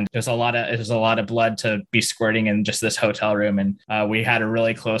 and there's a lot of blood to be squirting in just this hotel room. And we had a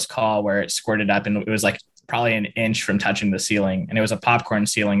really close call where it squirted up, and it was like probably an inch from touching the ceiling, and it was a popcorn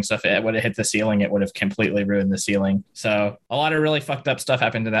ceiling. So if it would have hit the ceiling, it would have completely ruined the ceiling. So a lot of really fucked up stuff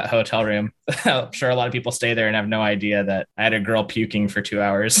happened in that hotel room. I'm sure a lot of people stay there and have no idea that I had a girl puking for 2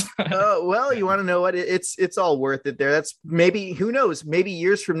 hours. Well, you want to know what? It's all worth it there. That's maybe, who knows, maybe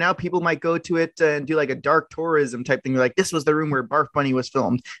years from now, people might go to it and do like a dark tourism type thing. Like, this was the room where Barf Bunny was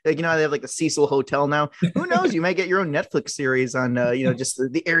filmed. Like, they have like the Cecil Hotel now. Who knows? You might get your own Netflix series on, just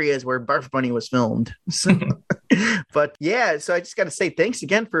the areas where Barf Bunny was filmed. So, but yeah, so I just got to say thanks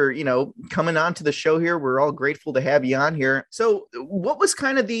again for, coming on to the show here. We're all grateful to have you on here. So what was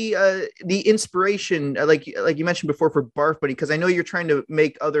kind of the inspiration, like you mentioned before, for Barf Bunny? Because I know you're trying to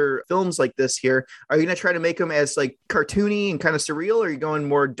make other films like this here. Are you going to try to make them as like cartoony and kind of surreal? Or are you going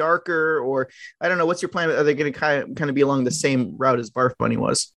more darker? Or I don't know, what's your plan? Are they going to kind of be along the same route as Barf Bunny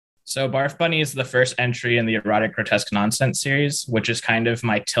was? So Barf Bunny is the first entry in the erotic grotesque nonsense series, which is kind of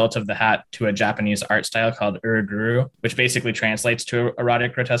my tilt of the hat to a Japanese art style called uraguru, which basically translates to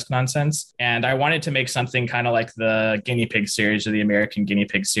erotic grotesque nonsense. And I wanted to make something kind of like the Guinea Pig series, or the American Guinea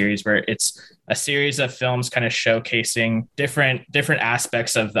Pig series, where it's a series of films kind of showcasing different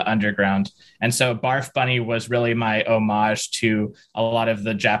aspects of the underground. And so Barf Bunny was really my homage to a lot of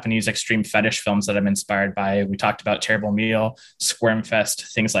the Japanese extreme fetish films that I'm inspired by. We talked about Terrible Meal,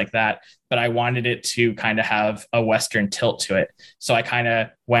 Squirmfest, things like that. But I wanted it to kind of have a Western tilt to it. So I kind of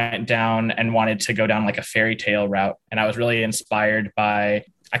went down and wanted to go down like a fairy tale route. And I was really inspired by,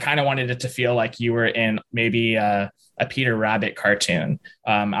 I kind of wanted it to feel like you were in maybe a Peter Rabbit cartoon.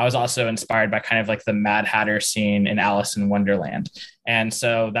 I was also inspired by kind of like the Mad Hatter scene in Alice in Wonderland. And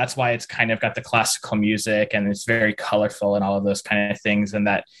so that's why it's kind of got the classical music, and it's very colorful and all of those kind of things. And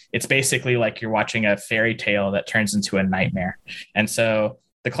that it's basically like you're watching a fairy tale that turns into a nightmare. And so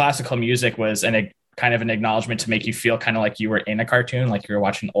the classical music was kind of an acknowledgement to make you feel kind of like you were in a cartoon, like you were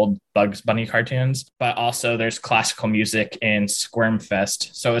watching old Bugs Bunny cartoons. But also there's classical music in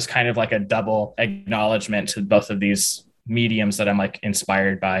Squirmfest. So it's kind of like a double acknowledgement to both of these mediums that I'm like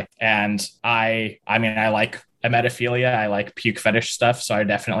inspired by. And I mean, I like emetophilia. I like puke fetish stuff. So I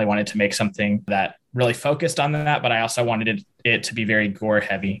definitely wanted to make something that really focused on that, but I also wanted it to be very gore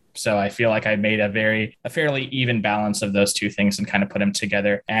heavy. So I feel like I made a fairly even balance of those two things and kind of put them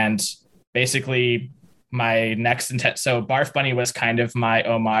together. And basically my next intent. So Barf Bunny was kind of my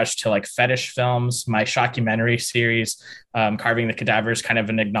homage to like fetish films. My shockumentary series, Carving the Cadavers, kind of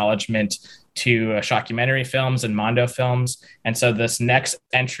an acknowledgement to shockumentary films and Mondo films. And so this next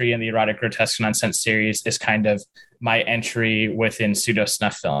entry in the Erotic Grotesque Nonsense series is kind of my entry within pseudo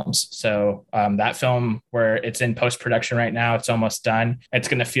snuff films. So that film, where it's in post-production right now, it's almost done. It's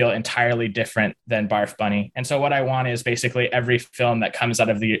going to feel entirely different than Barf Bunny. And so what I want is basically every film that comes out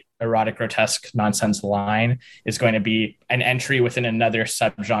of the Erotic Grotesque Nonsense line is going to be an entry within another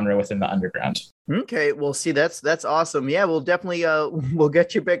subgenre within the underground. Okay, well, see, that's awesome. Yeah, we'll definitely we'll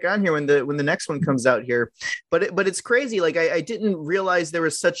get you back on here when the next one comes out here. But it's crazy. Like I didn't realize there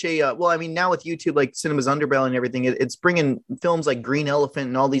was such a well, I mean, now with YouTube, like Cinema's Underbelly and everything, it's bringing films like Green Elephant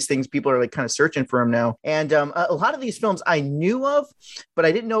and all these things. People are like kind of searching for them now. And a lot of these films I knew of, but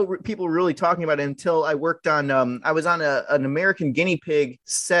I didn't know people were really talking about it until I worked on. I was on an American Guinea Pig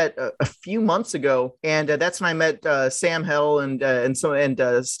set a few months ago, and that's when I met Sam Hell and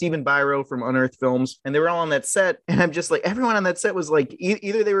Stephen Byro from Unearthed Films, and they were all on that set. And I'm just like, everyone on that set was like,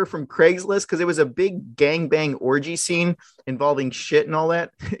 either they were from Craigslist, because it was a big gangbang orgy scene involving shit and all that.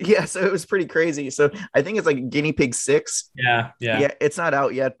 Yeah, so it was pretty crazy. So I think it's like Guinea Pig 6. Yeah, it's not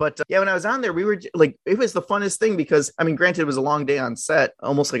out yet, but yeah, when I was on there, we were like, it was the funnest thing, because I mean, granted, it was a long day on set,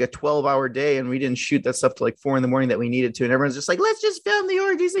 almost like a 12-hour day, and we didn't shoot that stuff till like 4 a.m. that we needed to, and everyone's just like, let's just film the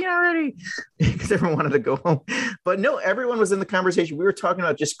orgy scene already, because everyone wanted to go home. But no, everyone was in the conversation. We were talking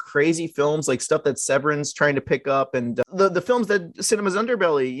about just crazy films, like stuff that Severin's trying to pick up, and the films that Cinema's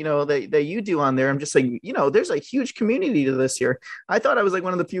Underbelly, you know, that you do on there. I'm just like, you know, there's a huge community to this here. I thought I was like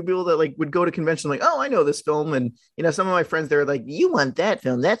one of the few people that like would go to convention like, oh, I know this film. And, you know, some of my friends, they're like, you want that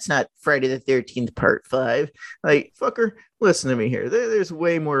film? That's not Friday the 13th part 5. Like, fucker, listen to me here. There's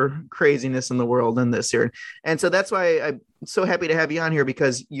way more craziness in the world than this here. And so that's why I'm so happy to have you on here,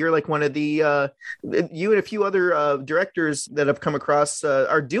 because you're like one of the, you and a few other directors that I've come across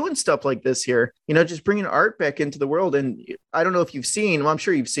are doing stuff like this here, you know, just bringing art back into the world. And I don't know if you've seen, well, I'm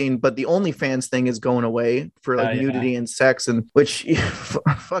sure you've seen, but the OnlyFans thing is going away for like nudity and sex, and which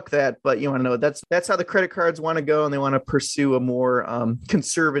fuck that. But you want to know, that's how the credit cards want to go, and they want to pursue a more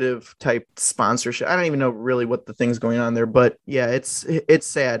conservative type sponsorship. I don't even know really what the thing's going on there, but yeah, it's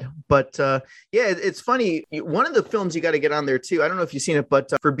sad. But yeah, it's funny. One of the films you got to get on there too, I don't know if you've seen it, but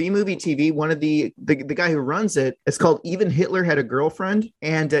for B Movie TV, one of the guy who runs it, it's called Even Hitler Had a Girlfriend,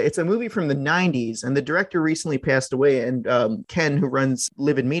 and it's a movie from the 90s, and the director recently passed away, and Ken, who runs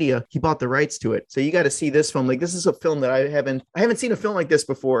Livid Media, he bought the rights to it. So you got to see this film. Like, this is a film that I haven't seen a film like this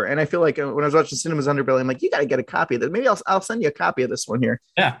before, and I feel like when I was watching Cinema's Underbelly, I'm like, you got to get a copy of that. Maybe I'll send you a copy of this one here.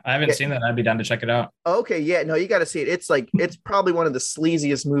 Yeah, I haven't seen that. I'd be down to check it out. Okay, yeah, no, you got to see it. It's probably one of the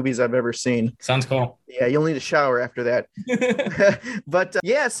sleaziest movies I've ever seen. Sounds cool. Yeah, you'll need a shower after that. But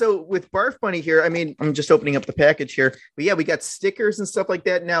yeah, so with Barf Bunny here, I mean, I'm just opening up the package here, but yeah, we got stickers and stuff like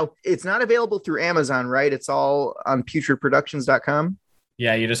that. Now, it's not available through Amazon, right? It's all on putridproductions.com.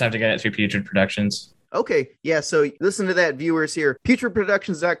 Yeah, you just have to get it through Putrid Productions. Okay, yeah, so listen to that, viewers here.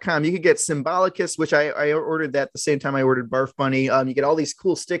 Putridproductions.com. You could get Symbolicus, which I ordered that the same time I ordered Barf Bunny. You get all these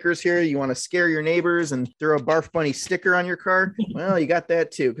cool stickers here. You want to scare your neighbors and throw a Barf Bunny sticker on your car? Well, you got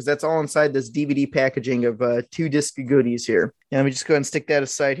that too, because that's all inside this DVD packaging of 2 disc goodies here. Yeah, let me just go ahead and stick that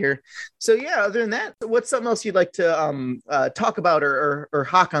aside here. So yeah, other than that, what's something else you'd like to talk about or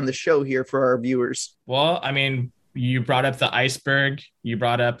hawk on the show here for our viewers? Well, I mean, you brought up the iceberg. You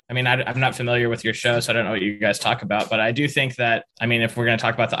brought up, I mean, I'm not familiar with your show, so I don't know what you guys talk about, but I do think that, I mean, if we're going to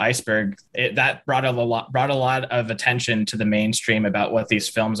talk about the iceberg, that brought a lot of attention to the mainstream about what these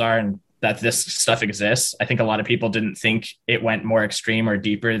films are and that this stuff exists. I think a lot of people didn't think it went more extreme or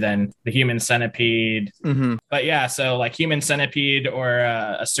deeper than the Human Centipede. Mm-hmm. But yeah, so like Human Centipede or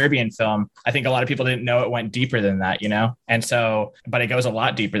a Serbian film, I think a lot of people didn't know it went deeper than that, you know? And so, but it goes a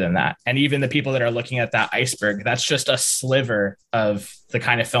lot deeper than that. And even the people that are looking at that iceberg, that's just a sliver of the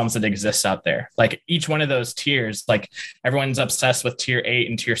kind of films that exists out there. Like each one of those tiers, like everyone's obsessed with tier 8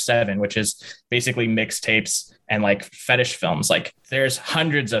 and tier 7, which is basically mixtapes and like fetish films. Like there's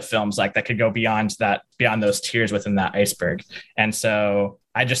hundreds of films like that could go beyond those tiers within that iceberg. And so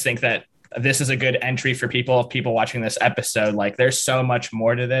I just think that this is a good entry for people watching this episode. Like there's so much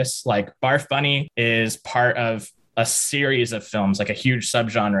more to this. Like Barf Bunny is part of a series of films, like a huge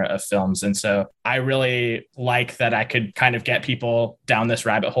subgenre of films. And so I really like that I could kind of get people down this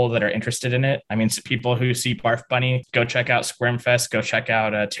rabbit hole that are interested in it. I mean, people who see Barf Bunny, go check out Squirmfest, go check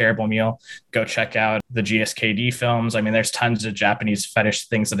out A Terrible Meal, go check out the GSKD films. I mean, there's tons of Japanese fetish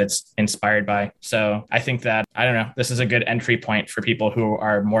things that it's inspired by. So I think that, I don't know, this is a good entry point for people who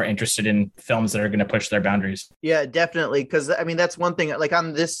are more interested in films that are going to push their boundaries. Yeah, definitely. Because I mean, that's one thing, like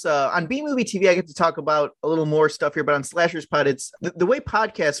on this, on B Movie TV, I get to talk about a little more stuff here, but on Slashers Pod, it's the way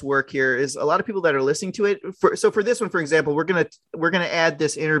podcasts work here is a lot of people that are listening to it. So for this one, for example, we're going to add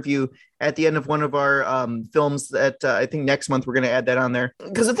this interview at the end of one of our films that I think next month we're going to add that on there.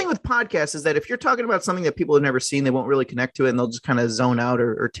 Because the thing with podcasts is that if you're talking about something that people have never seen, they won't really connect to it and they'll just kind of zone out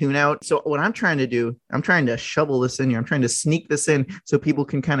or tune out. So what I'm trying to do, I'm trying to shovel this in here. I'm trying to sneak this in so people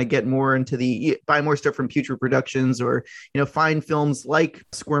can kind of get more into buy more stuff from Putrid Productions, or, find films like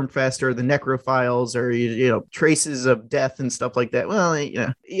Squirmfest or The Necrophiles, or, Traces of Death and stuff like that. Well,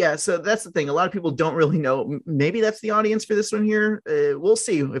 yeah. So that's the thing. A lot of people don't really know. Maybe that's the audience for this one here. We'll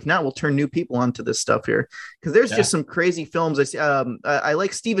see. If not, we'll turn new people onto this stuff here, because there's just some crazy films. I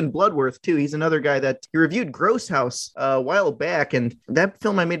like Stephen Bloodworth too. He's another guy that he reviewed Gross House a while back, and that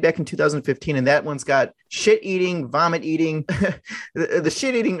film I made back in 2015, and that one's got shit eating, vomit eating. The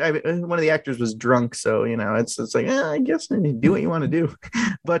shit eating, one of the actors was drunk, so it's like, I guess do what you want to do.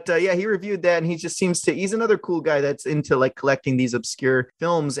 But he reviewed that, and he just he's another cool guy that's into like collecting these obscure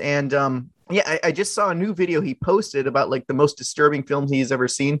films. And I just saw a new video he posted about like the most disturbing films he's ever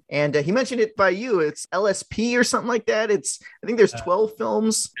seen. And he mentioned it by you. It's LSP or something like that. I think there's 12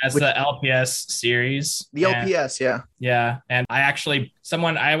 films. That's the LPS series. The LPS, yeah. Yeah. And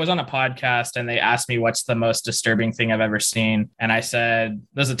I was on a podcast and they asked me what's the most disturbing thing I've ever seen. And I said,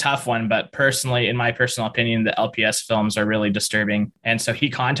 this is a tough one, but personally, in my personal opinion, the LPS films are really disturbing. And so he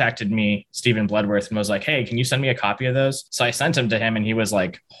contacted me, Stephen Bloodworth, and was like, hey, can you send me a copy of those? So I sent them to him and he was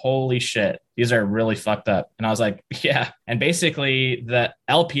like, holy shit, these are really fucked up. And I was like, yeah. And basically the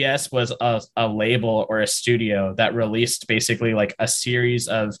LPS was a label or a studio that released basically like a series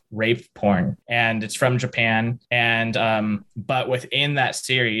of rape porn, and it's from Japan. And but within that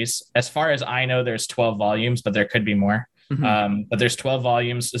series, as far as I know, there's 12 volumes, but there could be more. Mm-hmm. But there's 12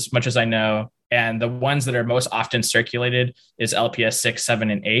 volumes as much as I know. And the ones that are most often circulated is LPS 6,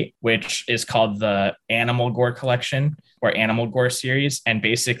 7, and 8, which is called the Animal Gore Collection or Animal Gore series. And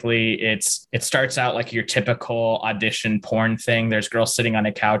basically it starts out like your typical audition porn thing. There's girls sitting on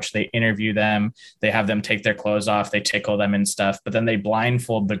a couch. They interview them. They have them take their clothes off. They tickle them and stuff. But then they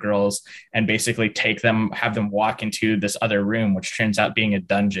blindfold the girls and basically have them walk into this other room, which turns out being a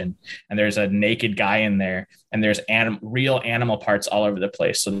dungeon. And there's a naked guy in there. And there's real animal parts all over the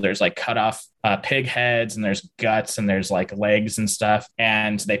place. So there's like cut off pig heads, and there's guts, and there's like legs and stuff.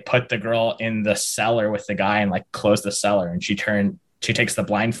 And they put the girl in the cellar with the guy and like close the cellar. And she takes the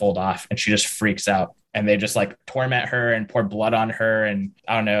blindfold off and she just freaks out. And they just like torment her and pour blood on her and,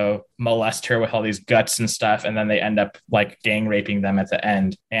 I don't know, molest her with all these guts and stuff. And then they end up like gang raping them at the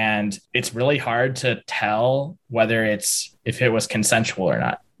end. And it's really hard to tell if it was consensual or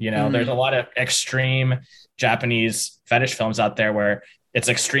not. There's a lot of extreme Japanese fetish films out there where it's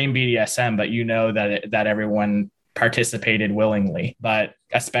extreme BDSM, but that everyone participated willingly. But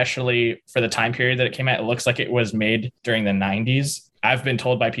especially for the time period that it came out, it looks like it was made during the 90s. I've been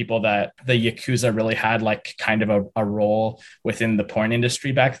told by people that the Yakuza really had like kind of a role within the porn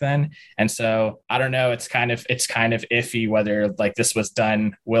industry back then. And so I don't know, it's kind of iffy whether like this was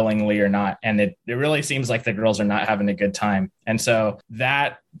done willingly or not. And it really seems like the girls are not having a good time. And so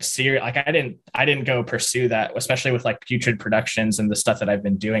that series, like I didn't go pursue that, especially with like Putrid Productions and the stuff that I've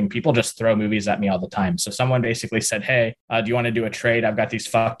been doing. People just throw movies at me all the time. So someone basically said, hey, do you want to do a trade? I've got these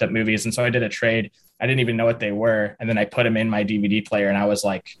fucked up movies. And so I did a trade. I didn't even know what they were. And then I put them in my DVD player and I was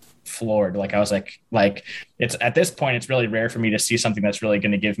like floored. Like I was like it's at this point, it's really rare for me to see something that's really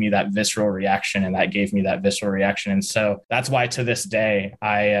going to give me that visceral reaction. And that gave me that visceral reaction. And so that's why to this day,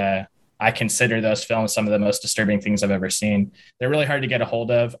 I consider those films some of the most disturbing things I've ever seen. They're really hard to get a hold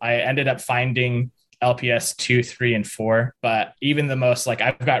of. I ended up finding LPS 2, 3, and 4, but even the most, like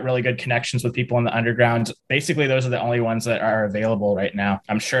I've got really good connections with people in the underground. Basically, those are the only ones that are available right now.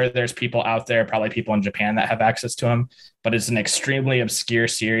 I'm sure there's people out there, probably people in Japan that have access to them, but it's an extremely obscure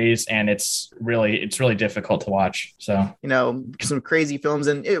series and it's really difficult to watch. So, some crazy films.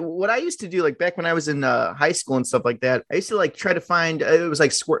 And what I used to do, like back when I was in high school and stuff like that, I used to like try to find, it was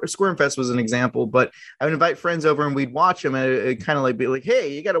like Squirmfest was an example, but I would invite friends over and we'd watch them and it kind of like be like,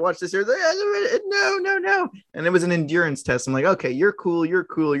 hey, you got to watch this. No, no. And it was an endurance test. I'm like, okay, you're cool.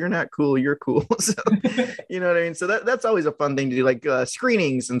 You're not cool. You're cool. So, you know what I mean? So that's always a fun thing to do, like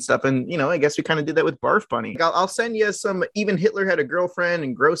screenings and stuff. And, you know, I guess we kind of did that with Barf Bunny. I'll send you some, Even Hitler Had a Girlfriend,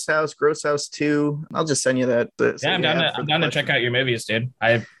 and Gross House 2. I'll just send you that. I'm down to check out your movies, dude.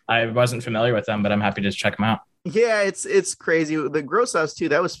 I wasn't familiar with them, but I'm happy to check them out. Yeah, it's crazy. The Gross House 2,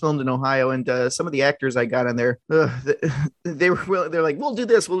 that was filmed in Ohio, and some of the actors I got on there, they're like, we'll do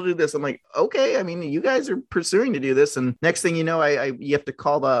this. I'm like, okay. I mean, you guys are pursuing to do this, and next thing you know, you have to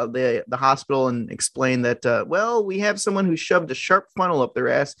call the hospital and explain that, well, we have someone who shoved a sharp funnel up their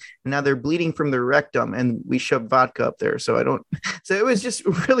ass, and now they're bleeding from their rectum, and we shoved vodka up there. So so it was just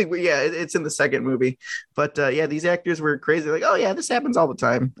really weird. Yeah, it's in the second movie, but yeah, these actors were crazy. Like, oh yeah, this happens all the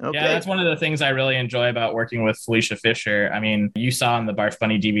time. Okay. Yeah, that's one of the things I really enjoy about working with Felicia Fisher. I mean, you saw on the Barf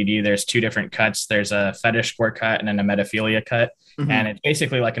Bunny DVD, there's 2 different cuts. There's a fetish gore cut and then a medophilia cut. Mm-hmm. And it's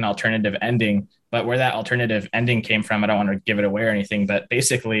basically like an alternative ending. But where that alternative ending came from, I don't want to give it away or anything, but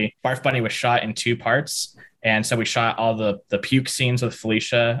basically Barf Bunny was shot in 2 parts. And so we shot all the puke scenes with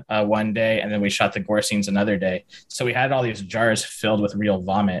Felicia one day, and then we shot the gore scenes another day. So we had all these jars filled with real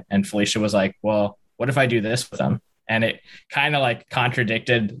vomit. And Felicia was like, well, what if I do this with them? And it kind of like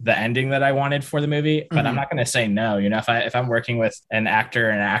contradicted the ending that I wanted for the movie, but I'm not going to say no. You know, if I'm working with an actor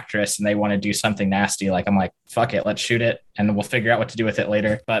and an actress and they want to do something nasty, like I'm like, fuck it, let's shoot it and we'll figure out what to do with it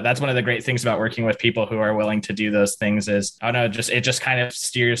later. But that's one of the great things about working with people who are willing to do those things is, I don't know, it just kind of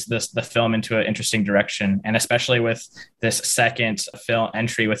steers the film into an interesting direction. And especially with this second film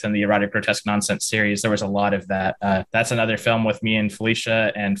entry within the Erotic Grotesque Nonsense series, there was a lot of that. That's another film with me and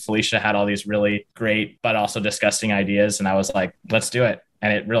Felicia had all these really great, but also disgusting ideas. And I was like, let's do it.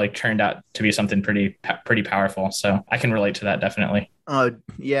 And it really turned out to be something pretty powerful. So I can relate to that, definitely.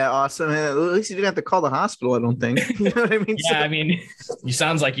 Yeah, awesome. At least you didn't have to call the hospital, I don't think. You know what I mean? Yeah, I mean, it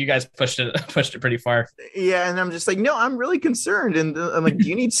sounds like you guys pushed it pretty far. Yeah, and I'm just like, no, I'm really concerned. And I'm like, do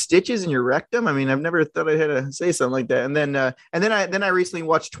you need stitches in your rectum? I mean, I've never thought I had to say something like that. And then I recently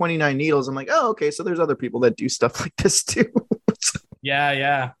watched 29 Needles. I'm like, oh, okay, so there's other people that do stuff like this too.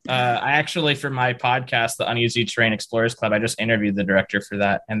 Yeah. I actually, for my podcast, the Uneasy Terrain Explorers Club, I just interviewed the director for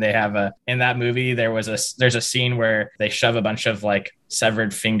that. And they have in that movie, there's a scene where they shove a bunch of like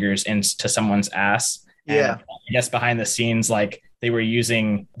severed fingers into someone's ass. Yeah. And I guess behind the scenes, like they were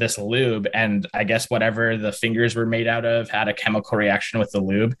using this lube, and I guess whatever the fingers were made out of had a chemical reaction with the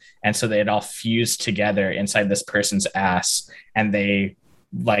lube. And so they had all fused together inside this person's ass, and they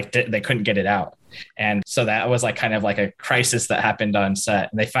couldn't get it out. And so that was like kind of like a crisis that happened on set,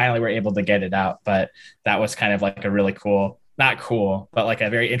 and they finally were able to get it out. But that was kind of like a really not cool, but like a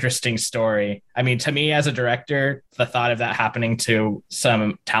very interesting story. I mean, to me as a director, the thought of that happening to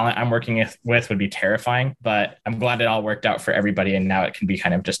some talent I'm working with would be terrifying, but I'm glad it all worked out for everybody. And now it can be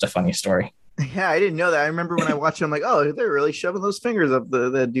kind of just a funny story. Yeah, I didn't know that. I remember when I watched it, I'm like, oh, they're really shoving those fingers up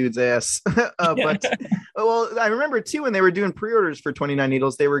the dude's ass. But well, I remember too, when they were doing pre-orders for 29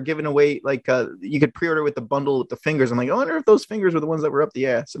 Needles, they were giving away like you could pre-order with the bundle with the fingers. I'm like, I wonder if those fingers were the ones that were up the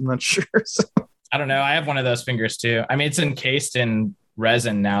ass. I'm not sure. So. I don't know. I have one of those fingers too. I mean, it's encased in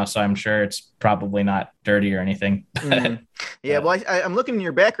resin now, so I'm sure it's probably not dirty or anything. Yeah, well, I'm looking in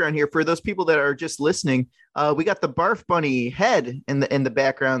your background here for those people that are just listening. We got the Barf Bunny head in the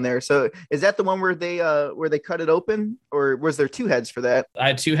background there. So is that the one where they cut it open, or was there 2 heads for that? I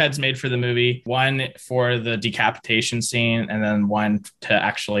had 2 heads made for the movie, one for the decapitation scene, and then one to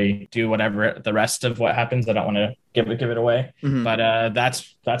actually do whatever the rest of what happens. I don't want to give it away, but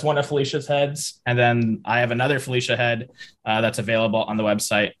that's one of Felicia's heads, and then I have another Felicia head that's available on the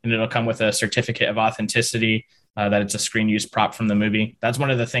website, and it'll come with a certificate of authenticity. That it's a screen use prop from the movie. That's one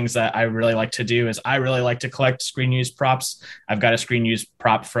of the things that I really like to do, is I really like to collect screen use props. I've got a screen use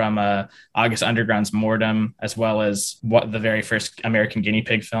prop from August Underground's Mortem, as well as the very first American Guinea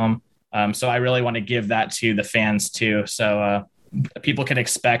Pig film. So I really want to give that to the fans too. So people can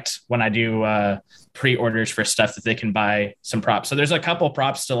expect when I do pre-orders for stuff that they can buy some props. So there's a couple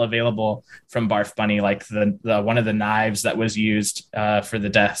props still available from Barf Bunny, like the one of the knives that was used for the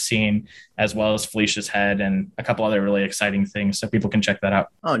death scene, as well as Felicia's head, and a couple other really exciting things. So people can check that out.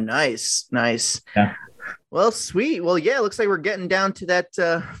 Oh, nice. Yeah. Well, sweet. Well, yeah, it looks like we're getting down to that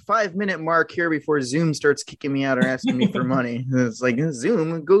 5-minute mark here before Zoom starts kicking me out or asking me for money. It's like,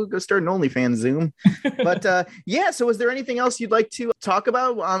 Zoom, go start an OnlyFans, Zoom. But yeah, so is there anything else you'd like to talk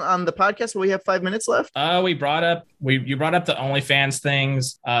about on the podcast where we have 5 minutes left? You brought up the OnlyFans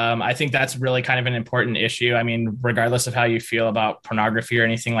things. I think that's really kind of an important issue. I mean, regardless of how you feel about pornography or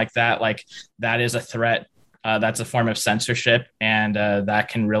anything like that is a threat that's a form of censorship, and that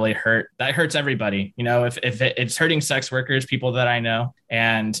can really hurt. That hurts everybody. You know, if it's hurting sex workers, people that I know.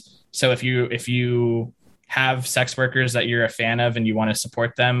 And so if you have sex workers that you're a fan of and you want to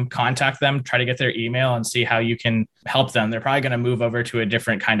support them, contact them, try to get their email and see how you can help them. They're probably going to move over to a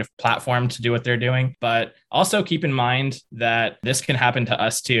different kind of platform to do what they're doing. But also keep in mind that this can happen to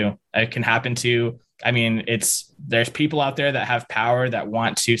us too. It can happen to, I mean, there's people out there that have power that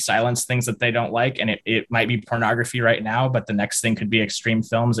want to silence things that they don't like. And it might be pornography right now, but the next thing could be extreme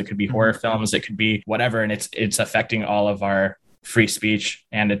films. It could be horror films. It could be whatever. And it's affecting all of our free speech.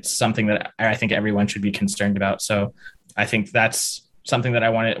 And it's something that I think everyone should be concerned about. So I think that's something that I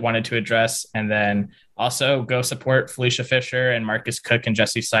wanted to address. And then also go support Felicia Fisher and Marcus Cook and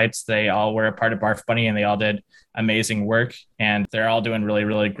Jesse Seitz. They all were a part of Barf Bunny and they all did amazing work, and they're all doing really,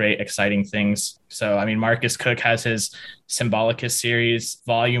 really great, exciting things. So, I mean, Marcus Cook has his Symbolicus series.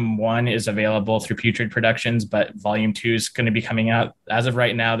 Volume 1 is available through Putrid Productions, but Volume 2 is going to be coming out. As of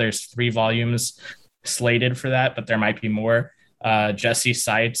right now, there's 3 volumes slated for that, but there might be more. Jesse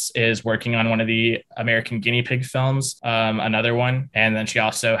Seitz is working on one of the American Guinea Pig films, another one. And then she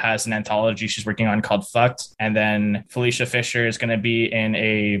also has an anthology she's working on called Fucked. And then Felicia Fisher is going to be in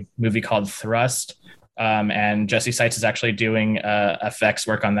a movie called Thrust. And Jesse Seitz is actually doing effects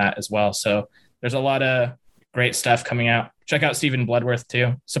work on that as well. So there's a lot of great stuff coming out. Check out Stephen Bloodworth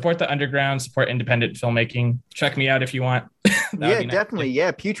too. Support the underground, support independent filmmaking. Check me out if you want. Yeah, definitely.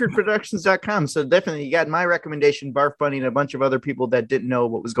 Yeah, putridproductions.com. So definitely you got my recommendation, Barf Bunny, and a bunch of other people that didn't know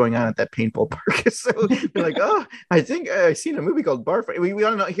what was going on at that paintball park. So they're like, oh, I think I've seen a movie called Barf Bunny. We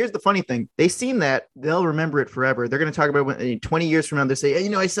all know. Here's the funny thing. They've seen that. They'll remember it forever. They're going to talk about it when 20 years from now. They say,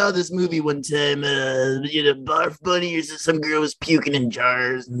 hey, I saw this movie one time, Barf Bunny, or some girl was puking in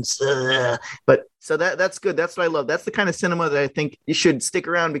jars. And so, but so that's good. That's what I love. That's the kind of cinema that I think you should stick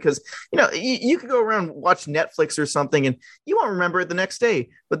around, because, you could go around, watch Netflix or something, and you won't remember it the next day.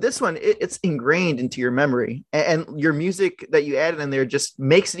 But this one, it's ingrained into your memory, and your music that you added in there just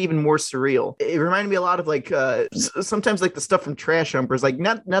makes it even more surreal. It reminded me a lot of sometimes like the stuff from Trash Humpers, like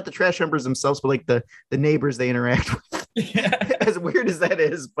not the Trash Humpers themselves, but like the neighbors they interact with. Yeah. As weird as that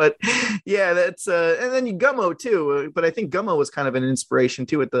is, but yeah, that's and then Gummo too. But I think Gummo was kind of an inspiration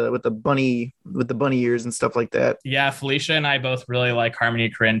too, with the bunny ears and stuff like that. Yeah, Felicia and I both really like Harmony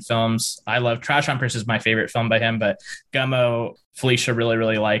Korine films. I love Trash Humpers is my favorite film by him, but Gummo Felicia really,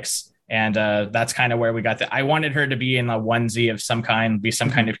 really likes. And that's kind of where we got that. I wanted her to be in a onesie of some kind, be some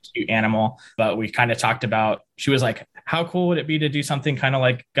kind of cute animal. But we kind of talked about, she was like, how cool would it be to do something kind of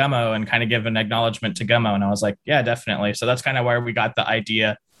like Gummo and kind of give an acknowledgement to Gummo? And I was like, yeah, definitely. So that's kind of where we got the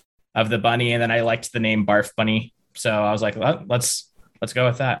idea of the bunny. And then I liked the name Barf Bunny. So I was like, well, let's go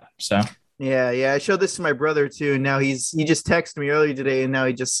with that. So. Yeah. I showed this to my brother too, and now he just texted me earlier today, and now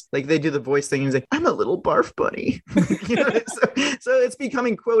he just like they do the voice thing. And he's like, "I'm a little barf bunny." So it's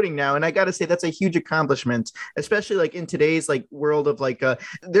becoming quoting now, and I got to say that's a huge accomplishment, especially like in today's like world of like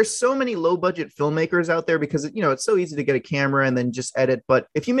there's so many low budget filmmakers out there, because it's so easy to get a camera and then just edit. But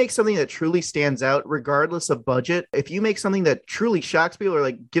if you make something that truly stands out, regardless of budget, if you make something that truly shocks people or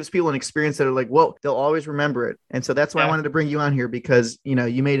like gives people an experience that are like, whoa, they'll always remember it. And so that's why I wanted to bring you on here, because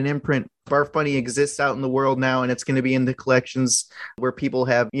you made an imprint. Barf Bunny exists out in the world now, and it's going to be in the collections where people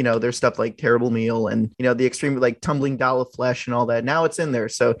have, their stuff like Terrible Meal and, the extreme like Tumbling Doll of Flesh and all that. Now it's in there.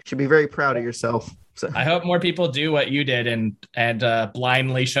 So you should be very proud of yourself. So I hope more people do what you did and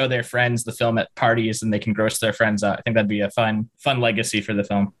blindly show their friends the film at parties, and they can gross their friends out. I think that'd be a fun legacy for the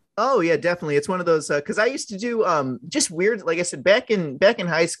film. Oh yeah, definitely. It's one of those because I used to do just weird, like I said, back in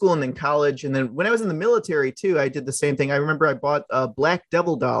high school and then college, and then when I was in the military too, I did the same thing. I remember I bought a Black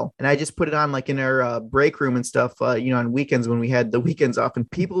Devil doll, and I just put it on like in our break room and stuff, on weekends when we had the weekends off, and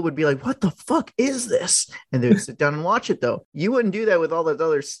people would be like, "What the fuck is this?" And they would sit down and watch it. Though you wouldn't do that with all that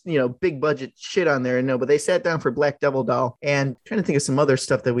other big budget shit on there, but they sat down for Black Devil doll. And I'm trying to think of some other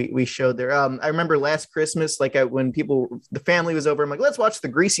stuff that we showed there. I remember last Christmas, like when the family was over, I'm like, let's watch The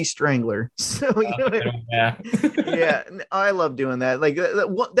Greasy Strangler. So yeah, I love doing that. Like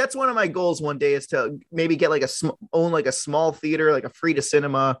that's one of my goals one day, is to maybe get like own like a small theater, like a free to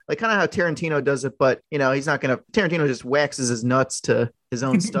cinema, like kind of how Tarantino does it. But he's not gonna. Tarantino just waxes his nuts to his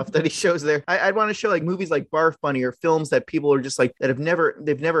own stuff that he shows there. I'd want to show like movies like Barf Bunny or films that people are just like they've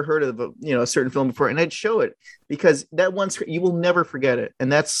never heard of a certain film before, and I'd show it, because that once you will never forget it. And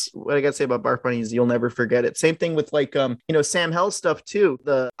that's what I gotta say about Barf Bunny, is you'll never forget it. Same thing with like Sam Hell stuff too.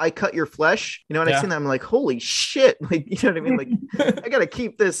 The I Cut Your Flesh, and I seen that, I'm like, holy shit, like you know what I mean? Like I gotta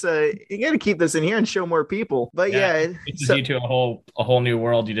keep this you gotta keep this in here and show more people. But it introduces you to a whole new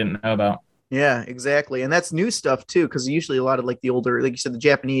world you didn't know about. Yeah, exactly. And that's new stuff too, because usually a lot of like the older, like you said, the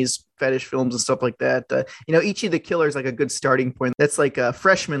Japanese fetish films and stuff like that. Ichi the Killer is like a good starting point. That's like a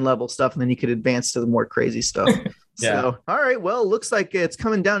freshman level stuff, and then you could advance to the more crazy stuff. Yeah. So, all right. Well, looks like it's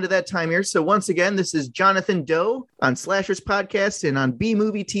coming down to that time here. So once again, this is Jonathan Doe on Slashers Podcast and on B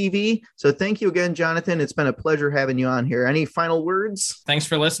Movie TV. So thank you again, Jonathan. It's been a pleasure having you on here. Any final words? Thanks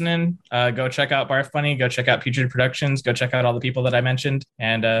for listening. Go check out Barf Bunny. Go check out Putrid Productions. Go check out all the people that I mentioned.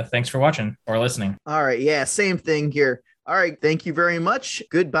 And thanks for watching or listening. All right. Yeah, same thing here. All right. Thank you very much.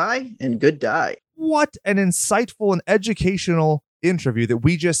 Goodbye and good die. What an insightful and educational interview that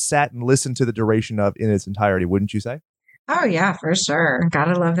we just sat and listened to the duration of in its entirety, wouldn't you say? Oh, yeah, for sure.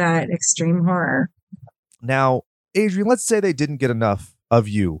 Gotta love that extreme horror. Now, Adrian, let's say they didn't get enough of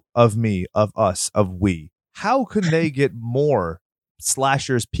you, of me, of us, of we. How can they get more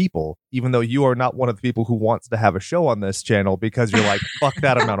slashers people, even though you are not one of the people who wants to have a show on this channel because you're like, fuck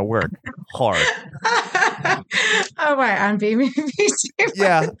that amount of work. Hard. Oh, wait, on B Movie TV.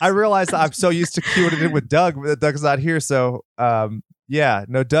 Yeah, I realize that I'm so used to queuing it in with Doug, but Doug's not here. So,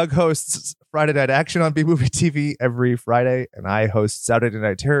 Doug hosts Friday Night Action on B Movie TV every Friday, and I host Saturday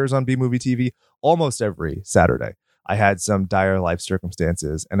Night Terrors on B Movie TV almost every Saturday. I had some dire life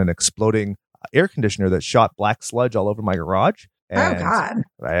circumstances and an exploding air conditioner that shot black sludge all over my garage. And oh, God.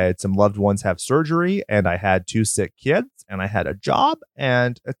 I had some loved ones have surgery, and I had 2 sick kids, and I had a job,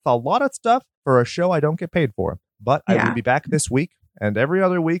 and it's a lot of stuff for a show I don't get paid for. But I will be back this week and every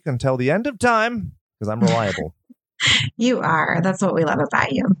other week until the end of time because I'm reliable. You are. That's what we love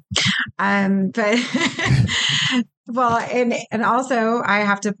about you. But well, and also I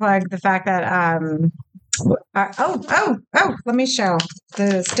have to plug the fact that let me show.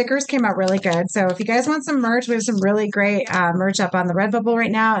 The stickers came out really good. So if you guys want some merch, we have some really great merch up on the Redbubble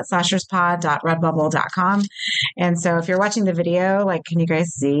right now at slasherspod.redbubble.com. And so if you're watching the video, like, can you guys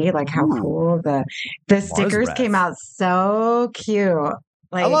see like how cool the stickers came out? So cute.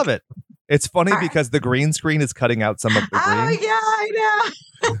 Like, I love it. It's funny because the green screen is cutting out some of the green. Oh, yeah, I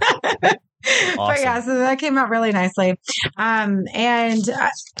know. Awesome. But yeah, so that came out really nicely. And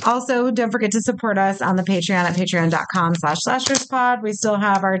also don't forget to support us on the Patreon at patreon.com/slasherspod. We still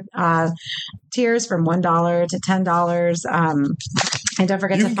have our tiers from $1 to $10. And don't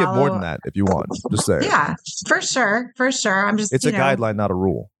forget you to can follow. Get more than that if you want. Just say. Yeah, for sure. I'm just. It's a guideline, not a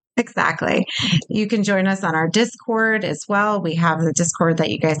rule. Exactly. You can join us on our Discord as well. We have the Discord that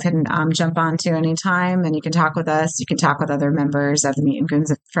you guys can jump onto anytime, and you can talk with us. You can talk with other members of the Mutant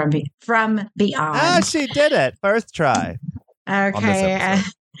Goons from Beyond. Ah, she did it. First try. Okay.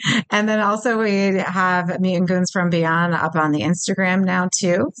 And then also we have Mutant Goons from Beyond up on the Instagram now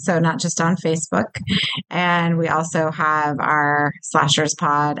too. So not just on Facebook. And we also have our Slashers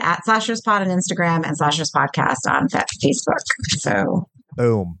Pod at Slashers Pod on Instagram and Slashers Podcast on Facebook. So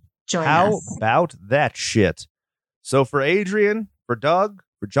boom. How about that shit? So for Adrian, for Doug,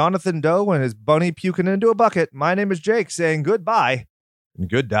 for Jonathan Doe and his bunny puking into a bucket, my name is Jake saying goodbye and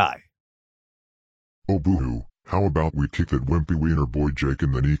good die. Oh, boo-hoo. How about we kick that wimpy wiener boy Jake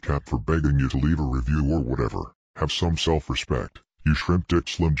in the kneecap for begging you to leave a review or whatever? Have some self-respect, you shrimp dick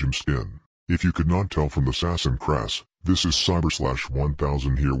Slim Jim skin. If you could not tell from the sass and crass, this is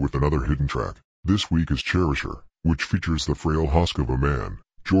Cyberslash1000 here with another hidden track. This week is Cherisher, which features the frail husk of a man,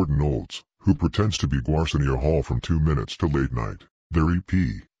 Jordan Olds, who pretends to be Arsenio Hall from 2 Minutes to Late Night. Their EP,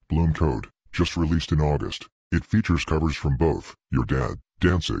 Bloom Code, just released in August. It features covers from both Your Dad,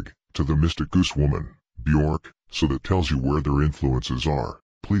 Danzig, to The Mystic Goose Woman, Bjork, so that tells you where their influences are.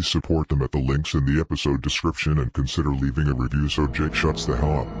 Please support them at the links in the episode description and consider leaving a review so Jake shuts the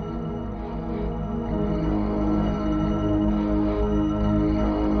hell up.